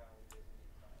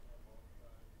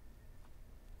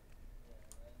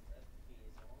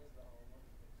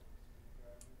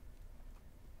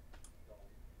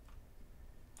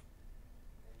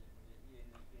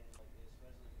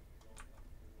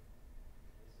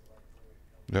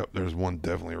 Yep, there's one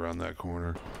definitely around that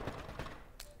corner.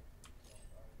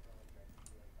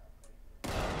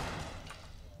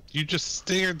 You just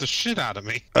scared the shit out of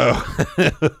me.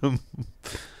 Oh.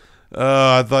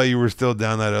 I thought you were still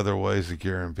down that other way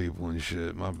securing people and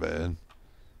shit. My bad.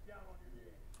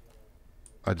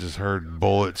 I just heard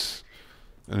bullets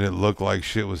and it looked like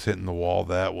shit was hitting the wall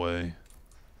that way.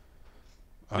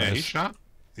 Yeah, he shot.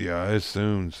 Yeah, I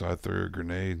assumed, so I threw a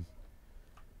grenade.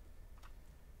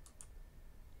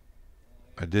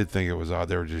 I did think it was odd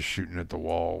they were just shooting at the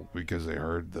wall because they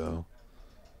heard, though.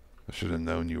 I should have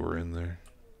known you were in there.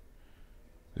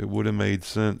 It would have made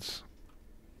sense.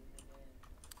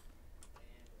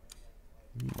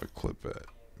 My clip at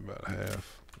about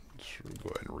half. Let's go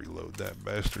ahead and reload that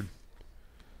bastard.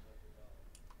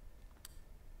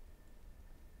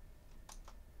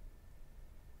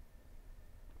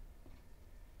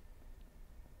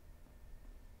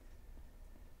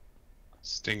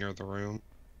 Stinger the room.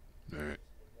 Alright.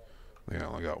 Yeah, I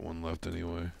only got one left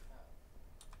anyway.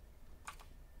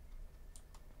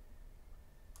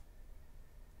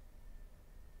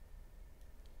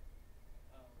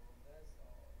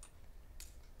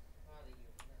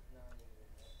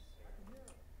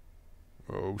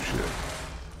 Oh shit.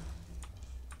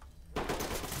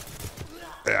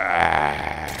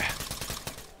 Ah.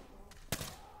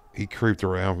 He creeped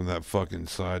around from that fucking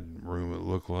side room, it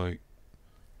looked like.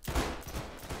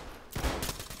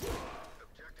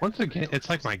 Once again, it's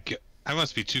like I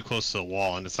must be too close to the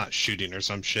wall and it's not shooting or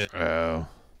some shit. Oh.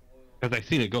 Because I've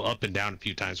seen it go up and down a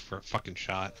few times for a fucking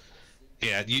shot.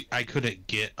 Yeah, I couldn't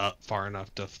get up far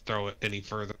enough to throw it any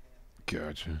further.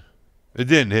 Gotcha. It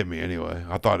didn't hit me anyway.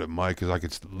 I thought it might because I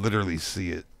could literally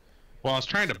see it. Well, I was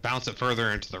trying to bounce it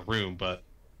further into the room, but...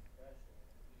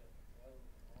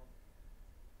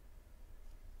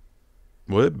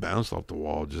 Well, it bounced off the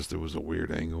wall, just it was a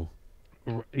weird angle.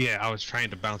 Yeah, I was trying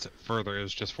to bounce it further. It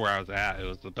was just where I was at. It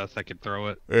was the best I could throw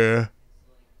it. Yeah.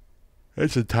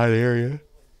 It's a tight area.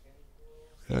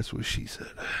 That's what she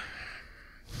said.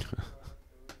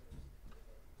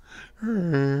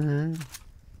 Entry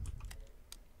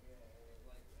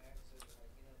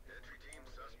team,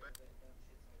 suspect.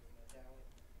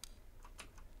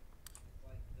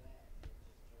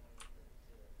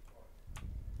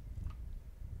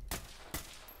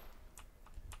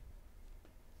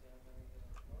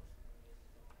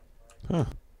 Huh.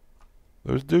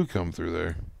 Those do come through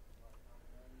there.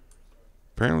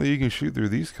 Apparently you can shoot through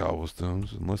these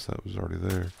cobblestones, unless that was already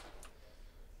there.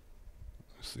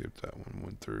 Let's see if that one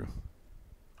went through.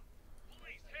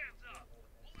 Police, hands up!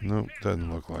 Nope,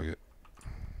 doesn't look like it.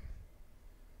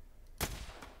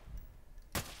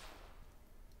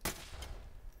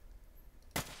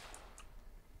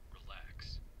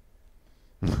 Relax.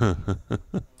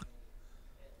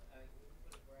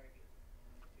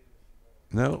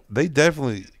 No, they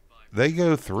definitely, they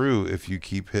go through if you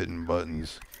keep hitting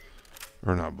buttons.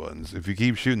 Or not buttons. If you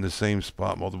keep shooting the same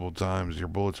spot multiple times, your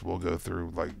bullets will go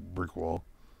through like brick wall.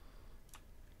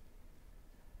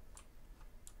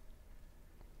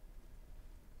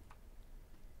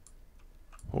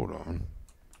 Hold on.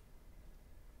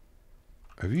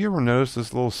 Have you ever noticed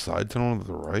this little side tunnel to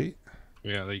the right?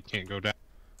 Yeah, that you can't go down.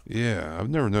 Yeah, I've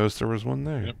never noticed there was one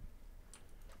there. Yep.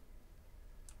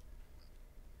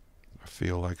 I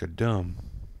feel like a dumb.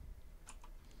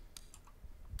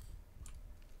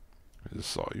 I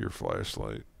just saw your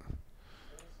flashlight.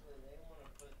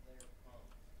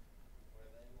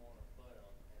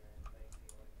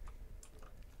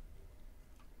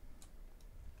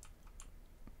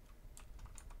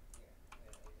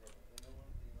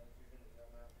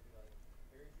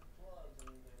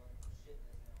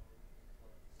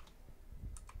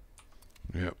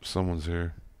 Yep, someone's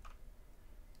here.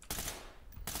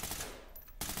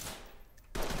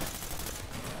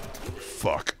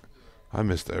 Fuck. I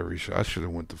missed every shot. I should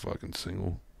have went to fucking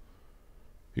single.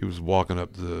 He was walking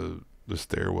up the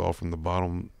stairwell from the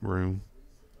bottom room.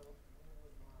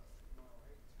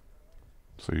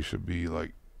 So you should be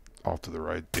like off to the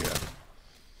right. Yeah.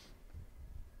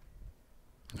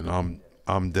 And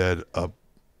I'm dead up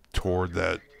toward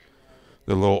that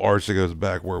the little arch that goes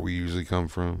back where we usually come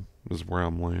from. This is where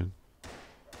I'm laying.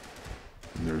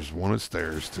 And there's one at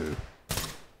stairs too.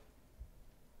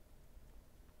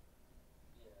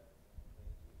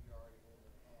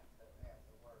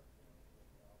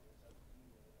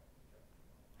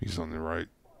 He's on the right.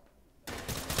 Hands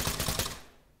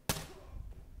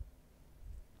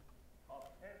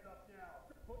up now.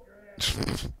 Put your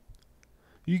hands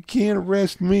You can't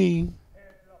arrest me.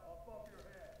 up above your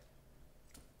head.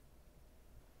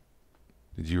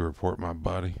 Did you report my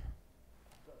body?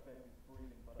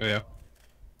 Yeah.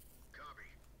 Copy.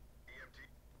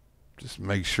 EMT. Just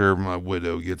make sure my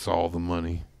widow gets all the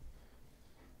money.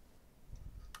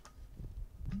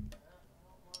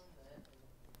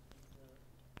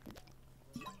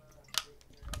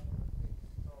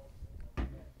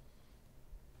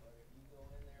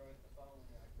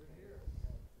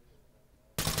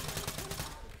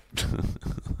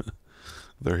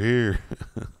 They're here.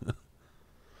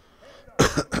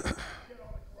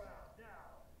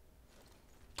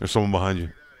 There's someone behind you.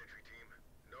 That entry team.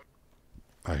 Nope.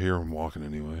 I hear him walking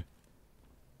anyway.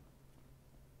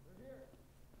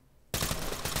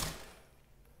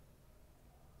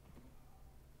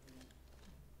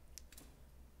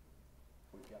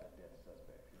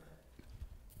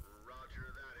 Roger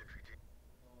that entry team.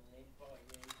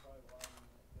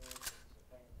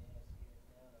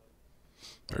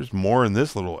 There's more in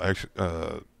this little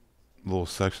little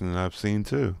section than I've seen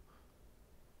too.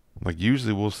 Like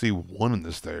usually we'll see one in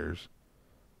the stairs.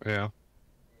 Yeah.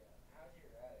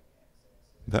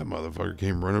 That motherfucker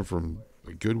came running from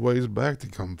a good ways back to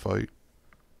come fight.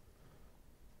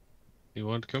 You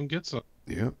want to come get some?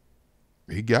 Yep.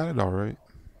 He got it all right.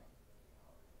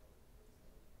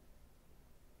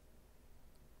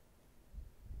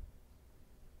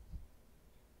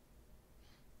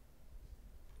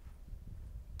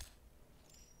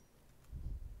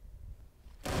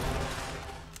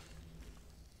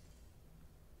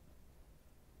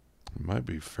 It might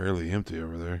be fairly empty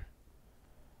over there.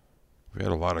 We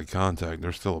had a lot of contact.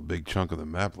 There's still a big chunk of the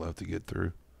map left to get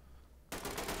through.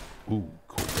 Ooh,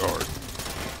 courtyard.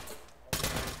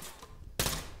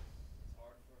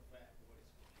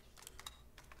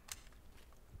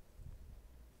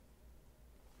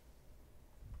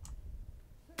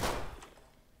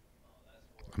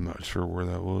 I'm not sure where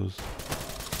that was.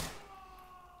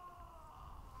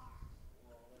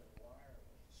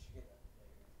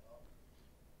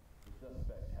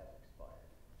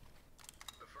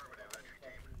 Affirmative entry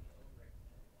team.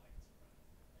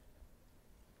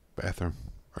 Bathroom.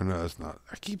 Or no, that's not.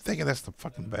 I keep thinking that's the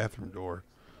fucking bathroom door.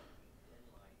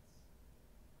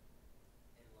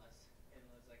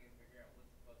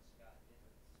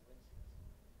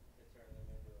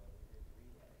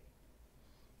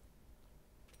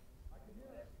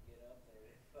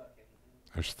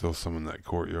 There's still some in that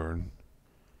courtyard.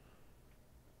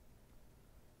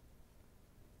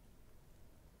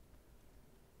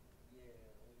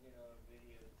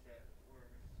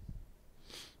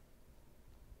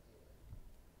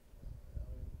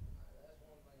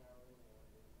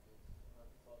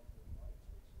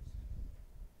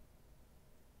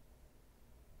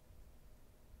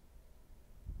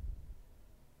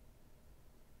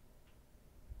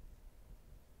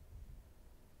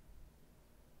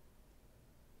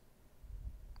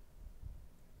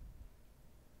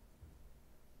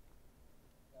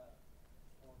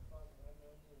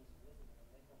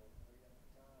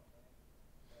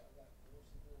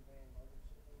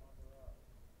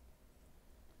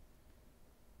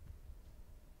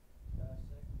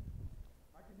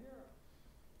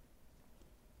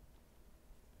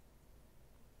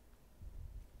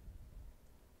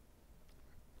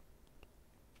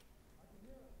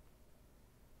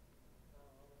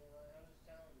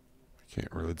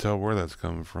 Can't really tell where that's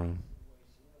coming from.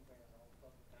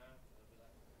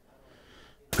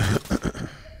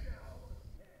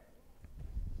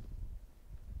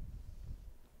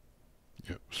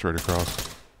 Yep, straight across.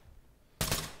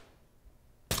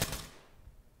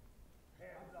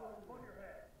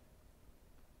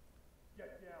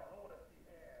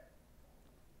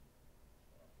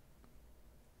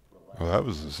 Oh, that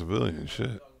was a civilian shit.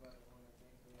 Do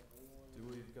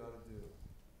what you've got to do.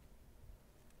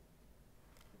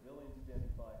 Civilians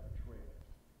identified a traitor.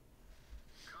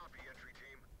 Copy, entry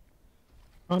team.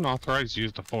 Unauthorized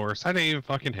use of force. I didn't even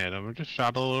fucking hit him. I just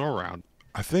shot a little around.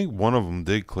 I think one of them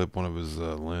did clip one of his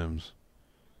limbs.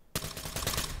 Civilian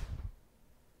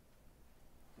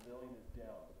is down,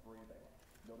 but breathing.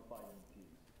 Notify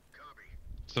EMTs. Copy.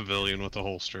 Civilian with a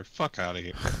holster. Fuck out of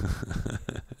here.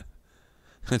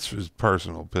 It's his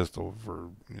personal pistol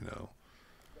for, you know,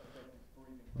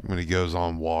 when he goes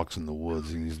on walks in the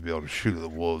woods, he needs to be able to shoot at the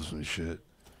wolves and shit.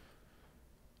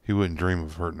 He wouldn't dream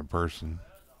of hurting a person.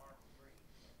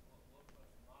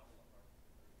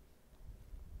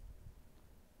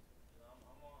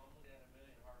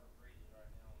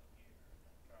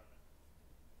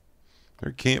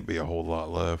 There can't be a whole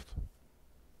lot left.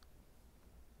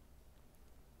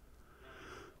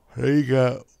 He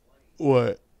got,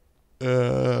 what,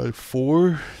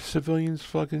 4 civilians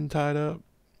fucking tied up?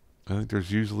 I think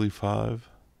there's usually 5.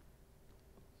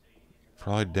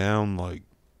 Probably down like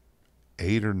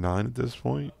 8 or 9 at this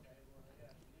point.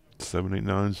 7, 8,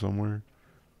 9 somewhere.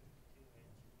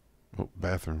 Oh,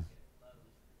 bathroom.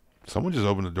 Someone just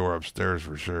opened the door upstairs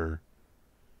for sure.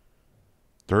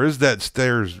 There is that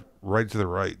stairs right to the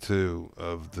right, too,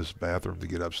 of this bathroom to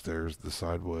get upstairs the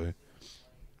sideway.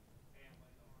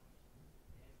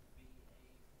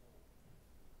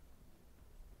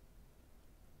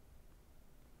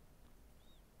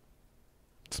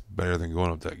 It's better than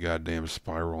going up that goddamn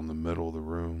spiral in the middle of the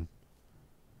room.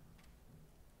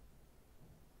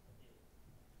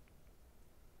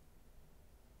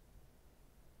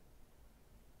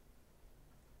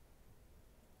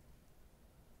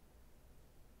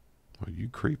 Well, you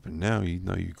creeping now. You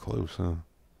know you close, huh?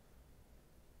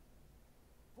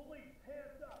 Police,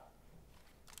 hands up!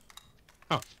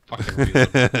 Oh, fucking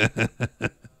reload.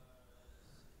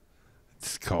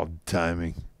 It's called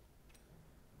timing.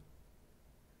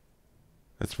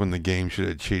 That's when the game should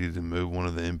have cheated and moved one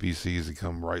of the NPCs to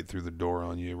come right through the door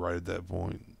on you right at that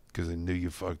point because they knew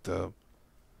you fucked up.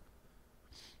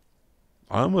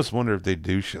 I almost wonder if they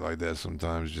do shit like that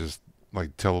sometimes, just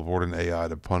like teleporting AI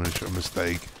to punish a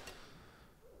mistake.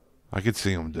 I could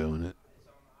see them doing it.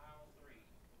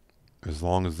 As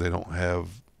long as they don't have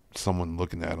someone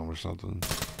looking at them or something.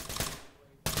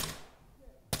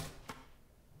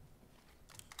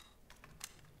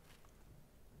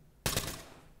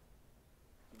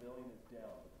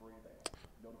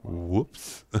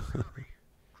 Whoops.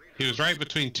 He was right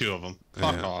between 2 of them.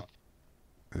 Fuck Yeah. off.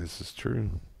 This is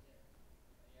true.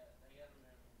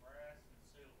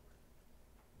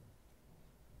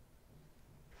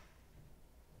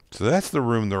 So that's the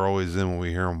room they're always in when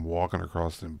we hear them walking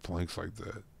across them planks like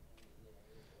that.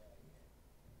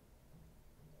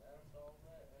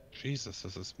 Jesus,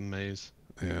 this is a maze.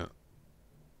 Yeah.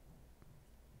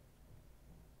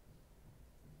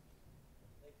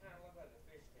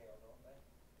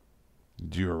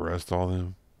 Did you arrest all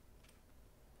them?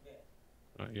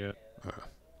 Not yet.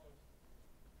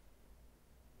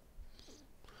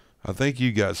 I think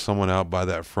you got someone out by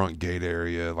that front gate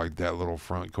area, like that little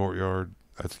front courtyard.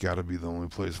 That's got to be the only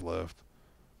place left.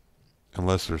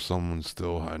 Unless there's someone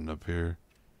still hiding up here.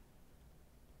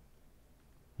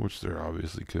 Which there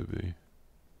obviously could be.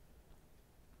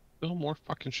 Still more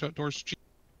fucking shut doors.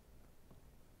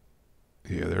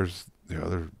 Yeah, there's the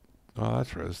other... Oh,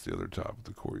 that's right. That's the other top of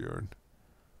the courtyard.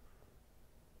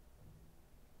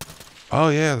 Oh,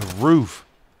 yeah, the roof.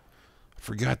 I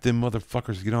forgot them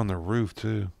motherfuckers get on the roof,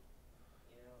 too.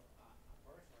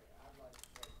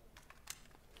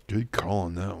 Good call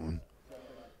on that one.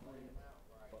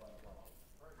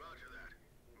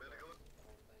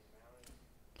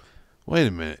 Wait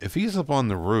a minute. If he's up on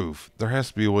the roof, there has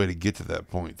to be a way to get to that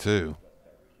point, too.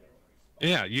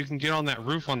 Yeah, you can get on that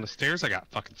roof on the stairs I got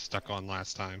fucking stuck on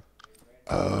last time.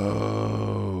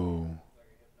 Oh.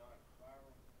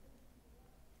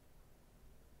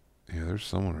 Yeah, there's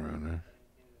someone around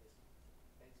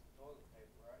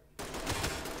there.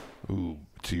 Ooh,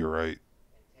 to your right.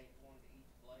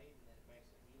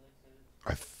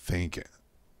 I think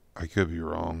I could be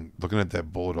wrong. Looking at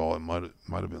that bullet hole, it might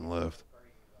have been left.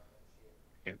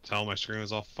 Can't tell, my screen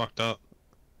is all fucked up.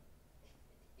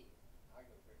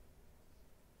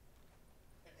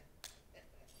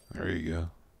 There you go.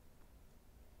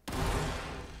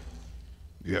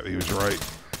 Yeah, he was right.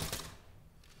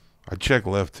 I checked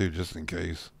left too, just in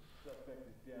case. Suspect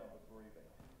is down but breathing.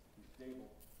 He's stable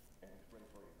and he's ready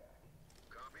for evac.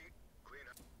 Copy. Clean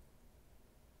up.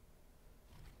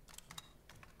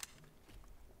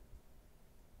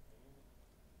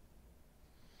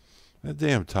 That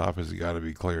damn top has got to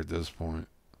be clear at this point.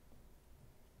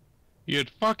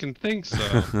 You'd fucking think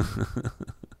so.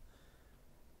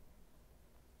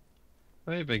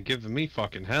 They've been giving me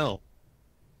fucking hell.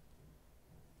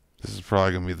 This is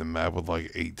probably gonna be the map with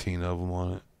like 18 of them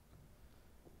on it.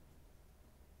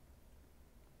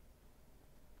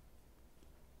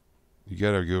 You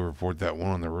gotta go report that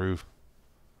one on the roof.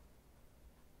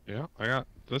 Yeah, I got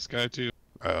this guy too.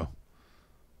 Oh.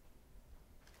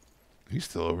 He's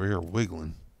still over here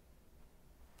wiggling.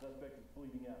 Suspect is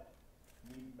bleeding out.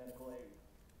 Need medical aid.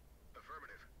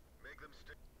 Affirmative. Make them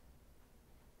stay.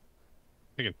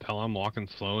 I can tell I'm walking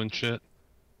slow and shit.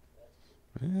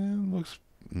 Yeah, looks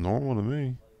normal to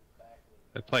me.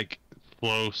 It's like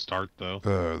slow start though.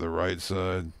 The right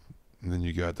side. And then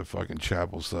you got the fucking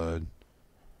chapel side.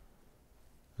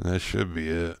 And that should be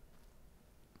it.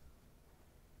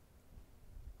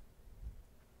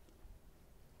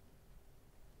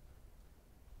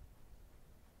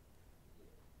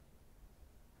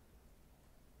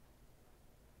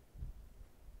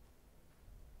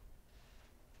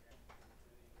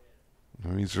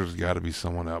 That means there's got to be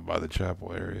someone out by the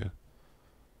chapel area.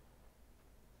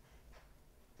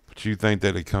 But you think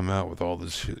they'd come out with all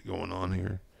this shit going on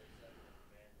here?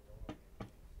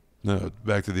 No,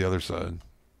 back to the other side.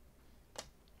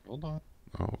 Hold on.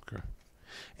 Oh, okay.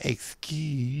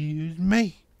 Excuse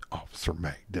me, Officer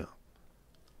Magdump.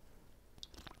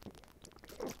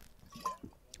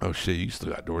 Oh shit, you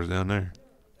still got doors down there?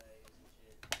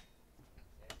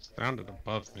 Sounded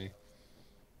above me.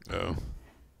 Oh.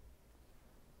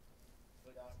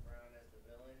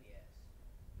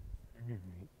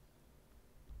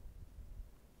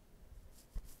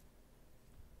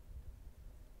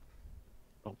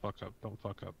 Don't fuck up, don't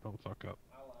fuck up, don't fuck up.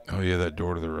 Oh yeah, that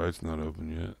door to the right's not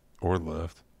open yet. Or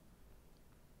left.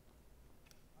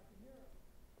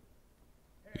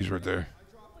 He's right there.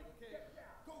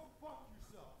 Go fuck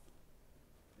yourself.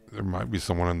 There might be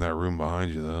someone in that room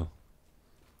behind you though.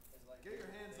 Get your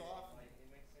hands off.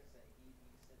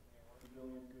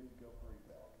 Civilian good to go for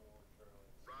evac.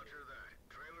 Roger that.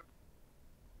 Trailer.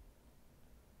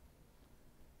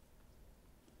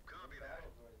 Copy that.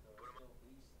 Put 'em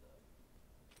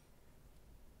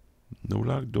No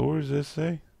locked doors, they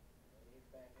say?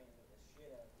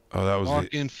 Oh, that was it.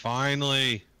 Fucking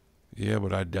finally. Yeah,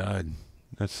 but I died.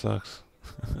 That sucks.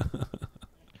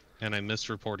 And I missed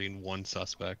reporting one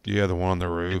suspect. Yeah, the one on the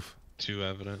roof. 2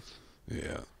 evidence.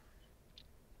 Yeah.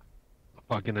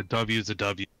 Fucking a W is a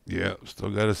W. Yeah,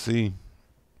 still got to see.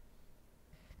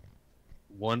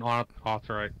 1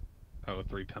 authorized. Oh,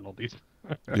 3 penalties.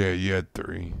 Yeah, you had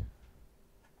 3.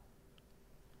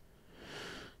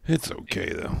 It's okay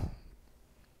though.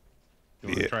 You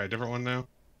want to try a different one now?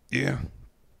 Yeah.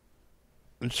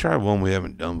 Let's try one we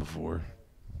haven't done before.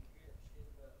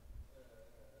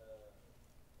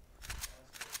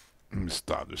 Let me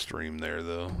stop the stream there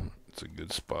though. It's a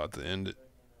good spot to end it.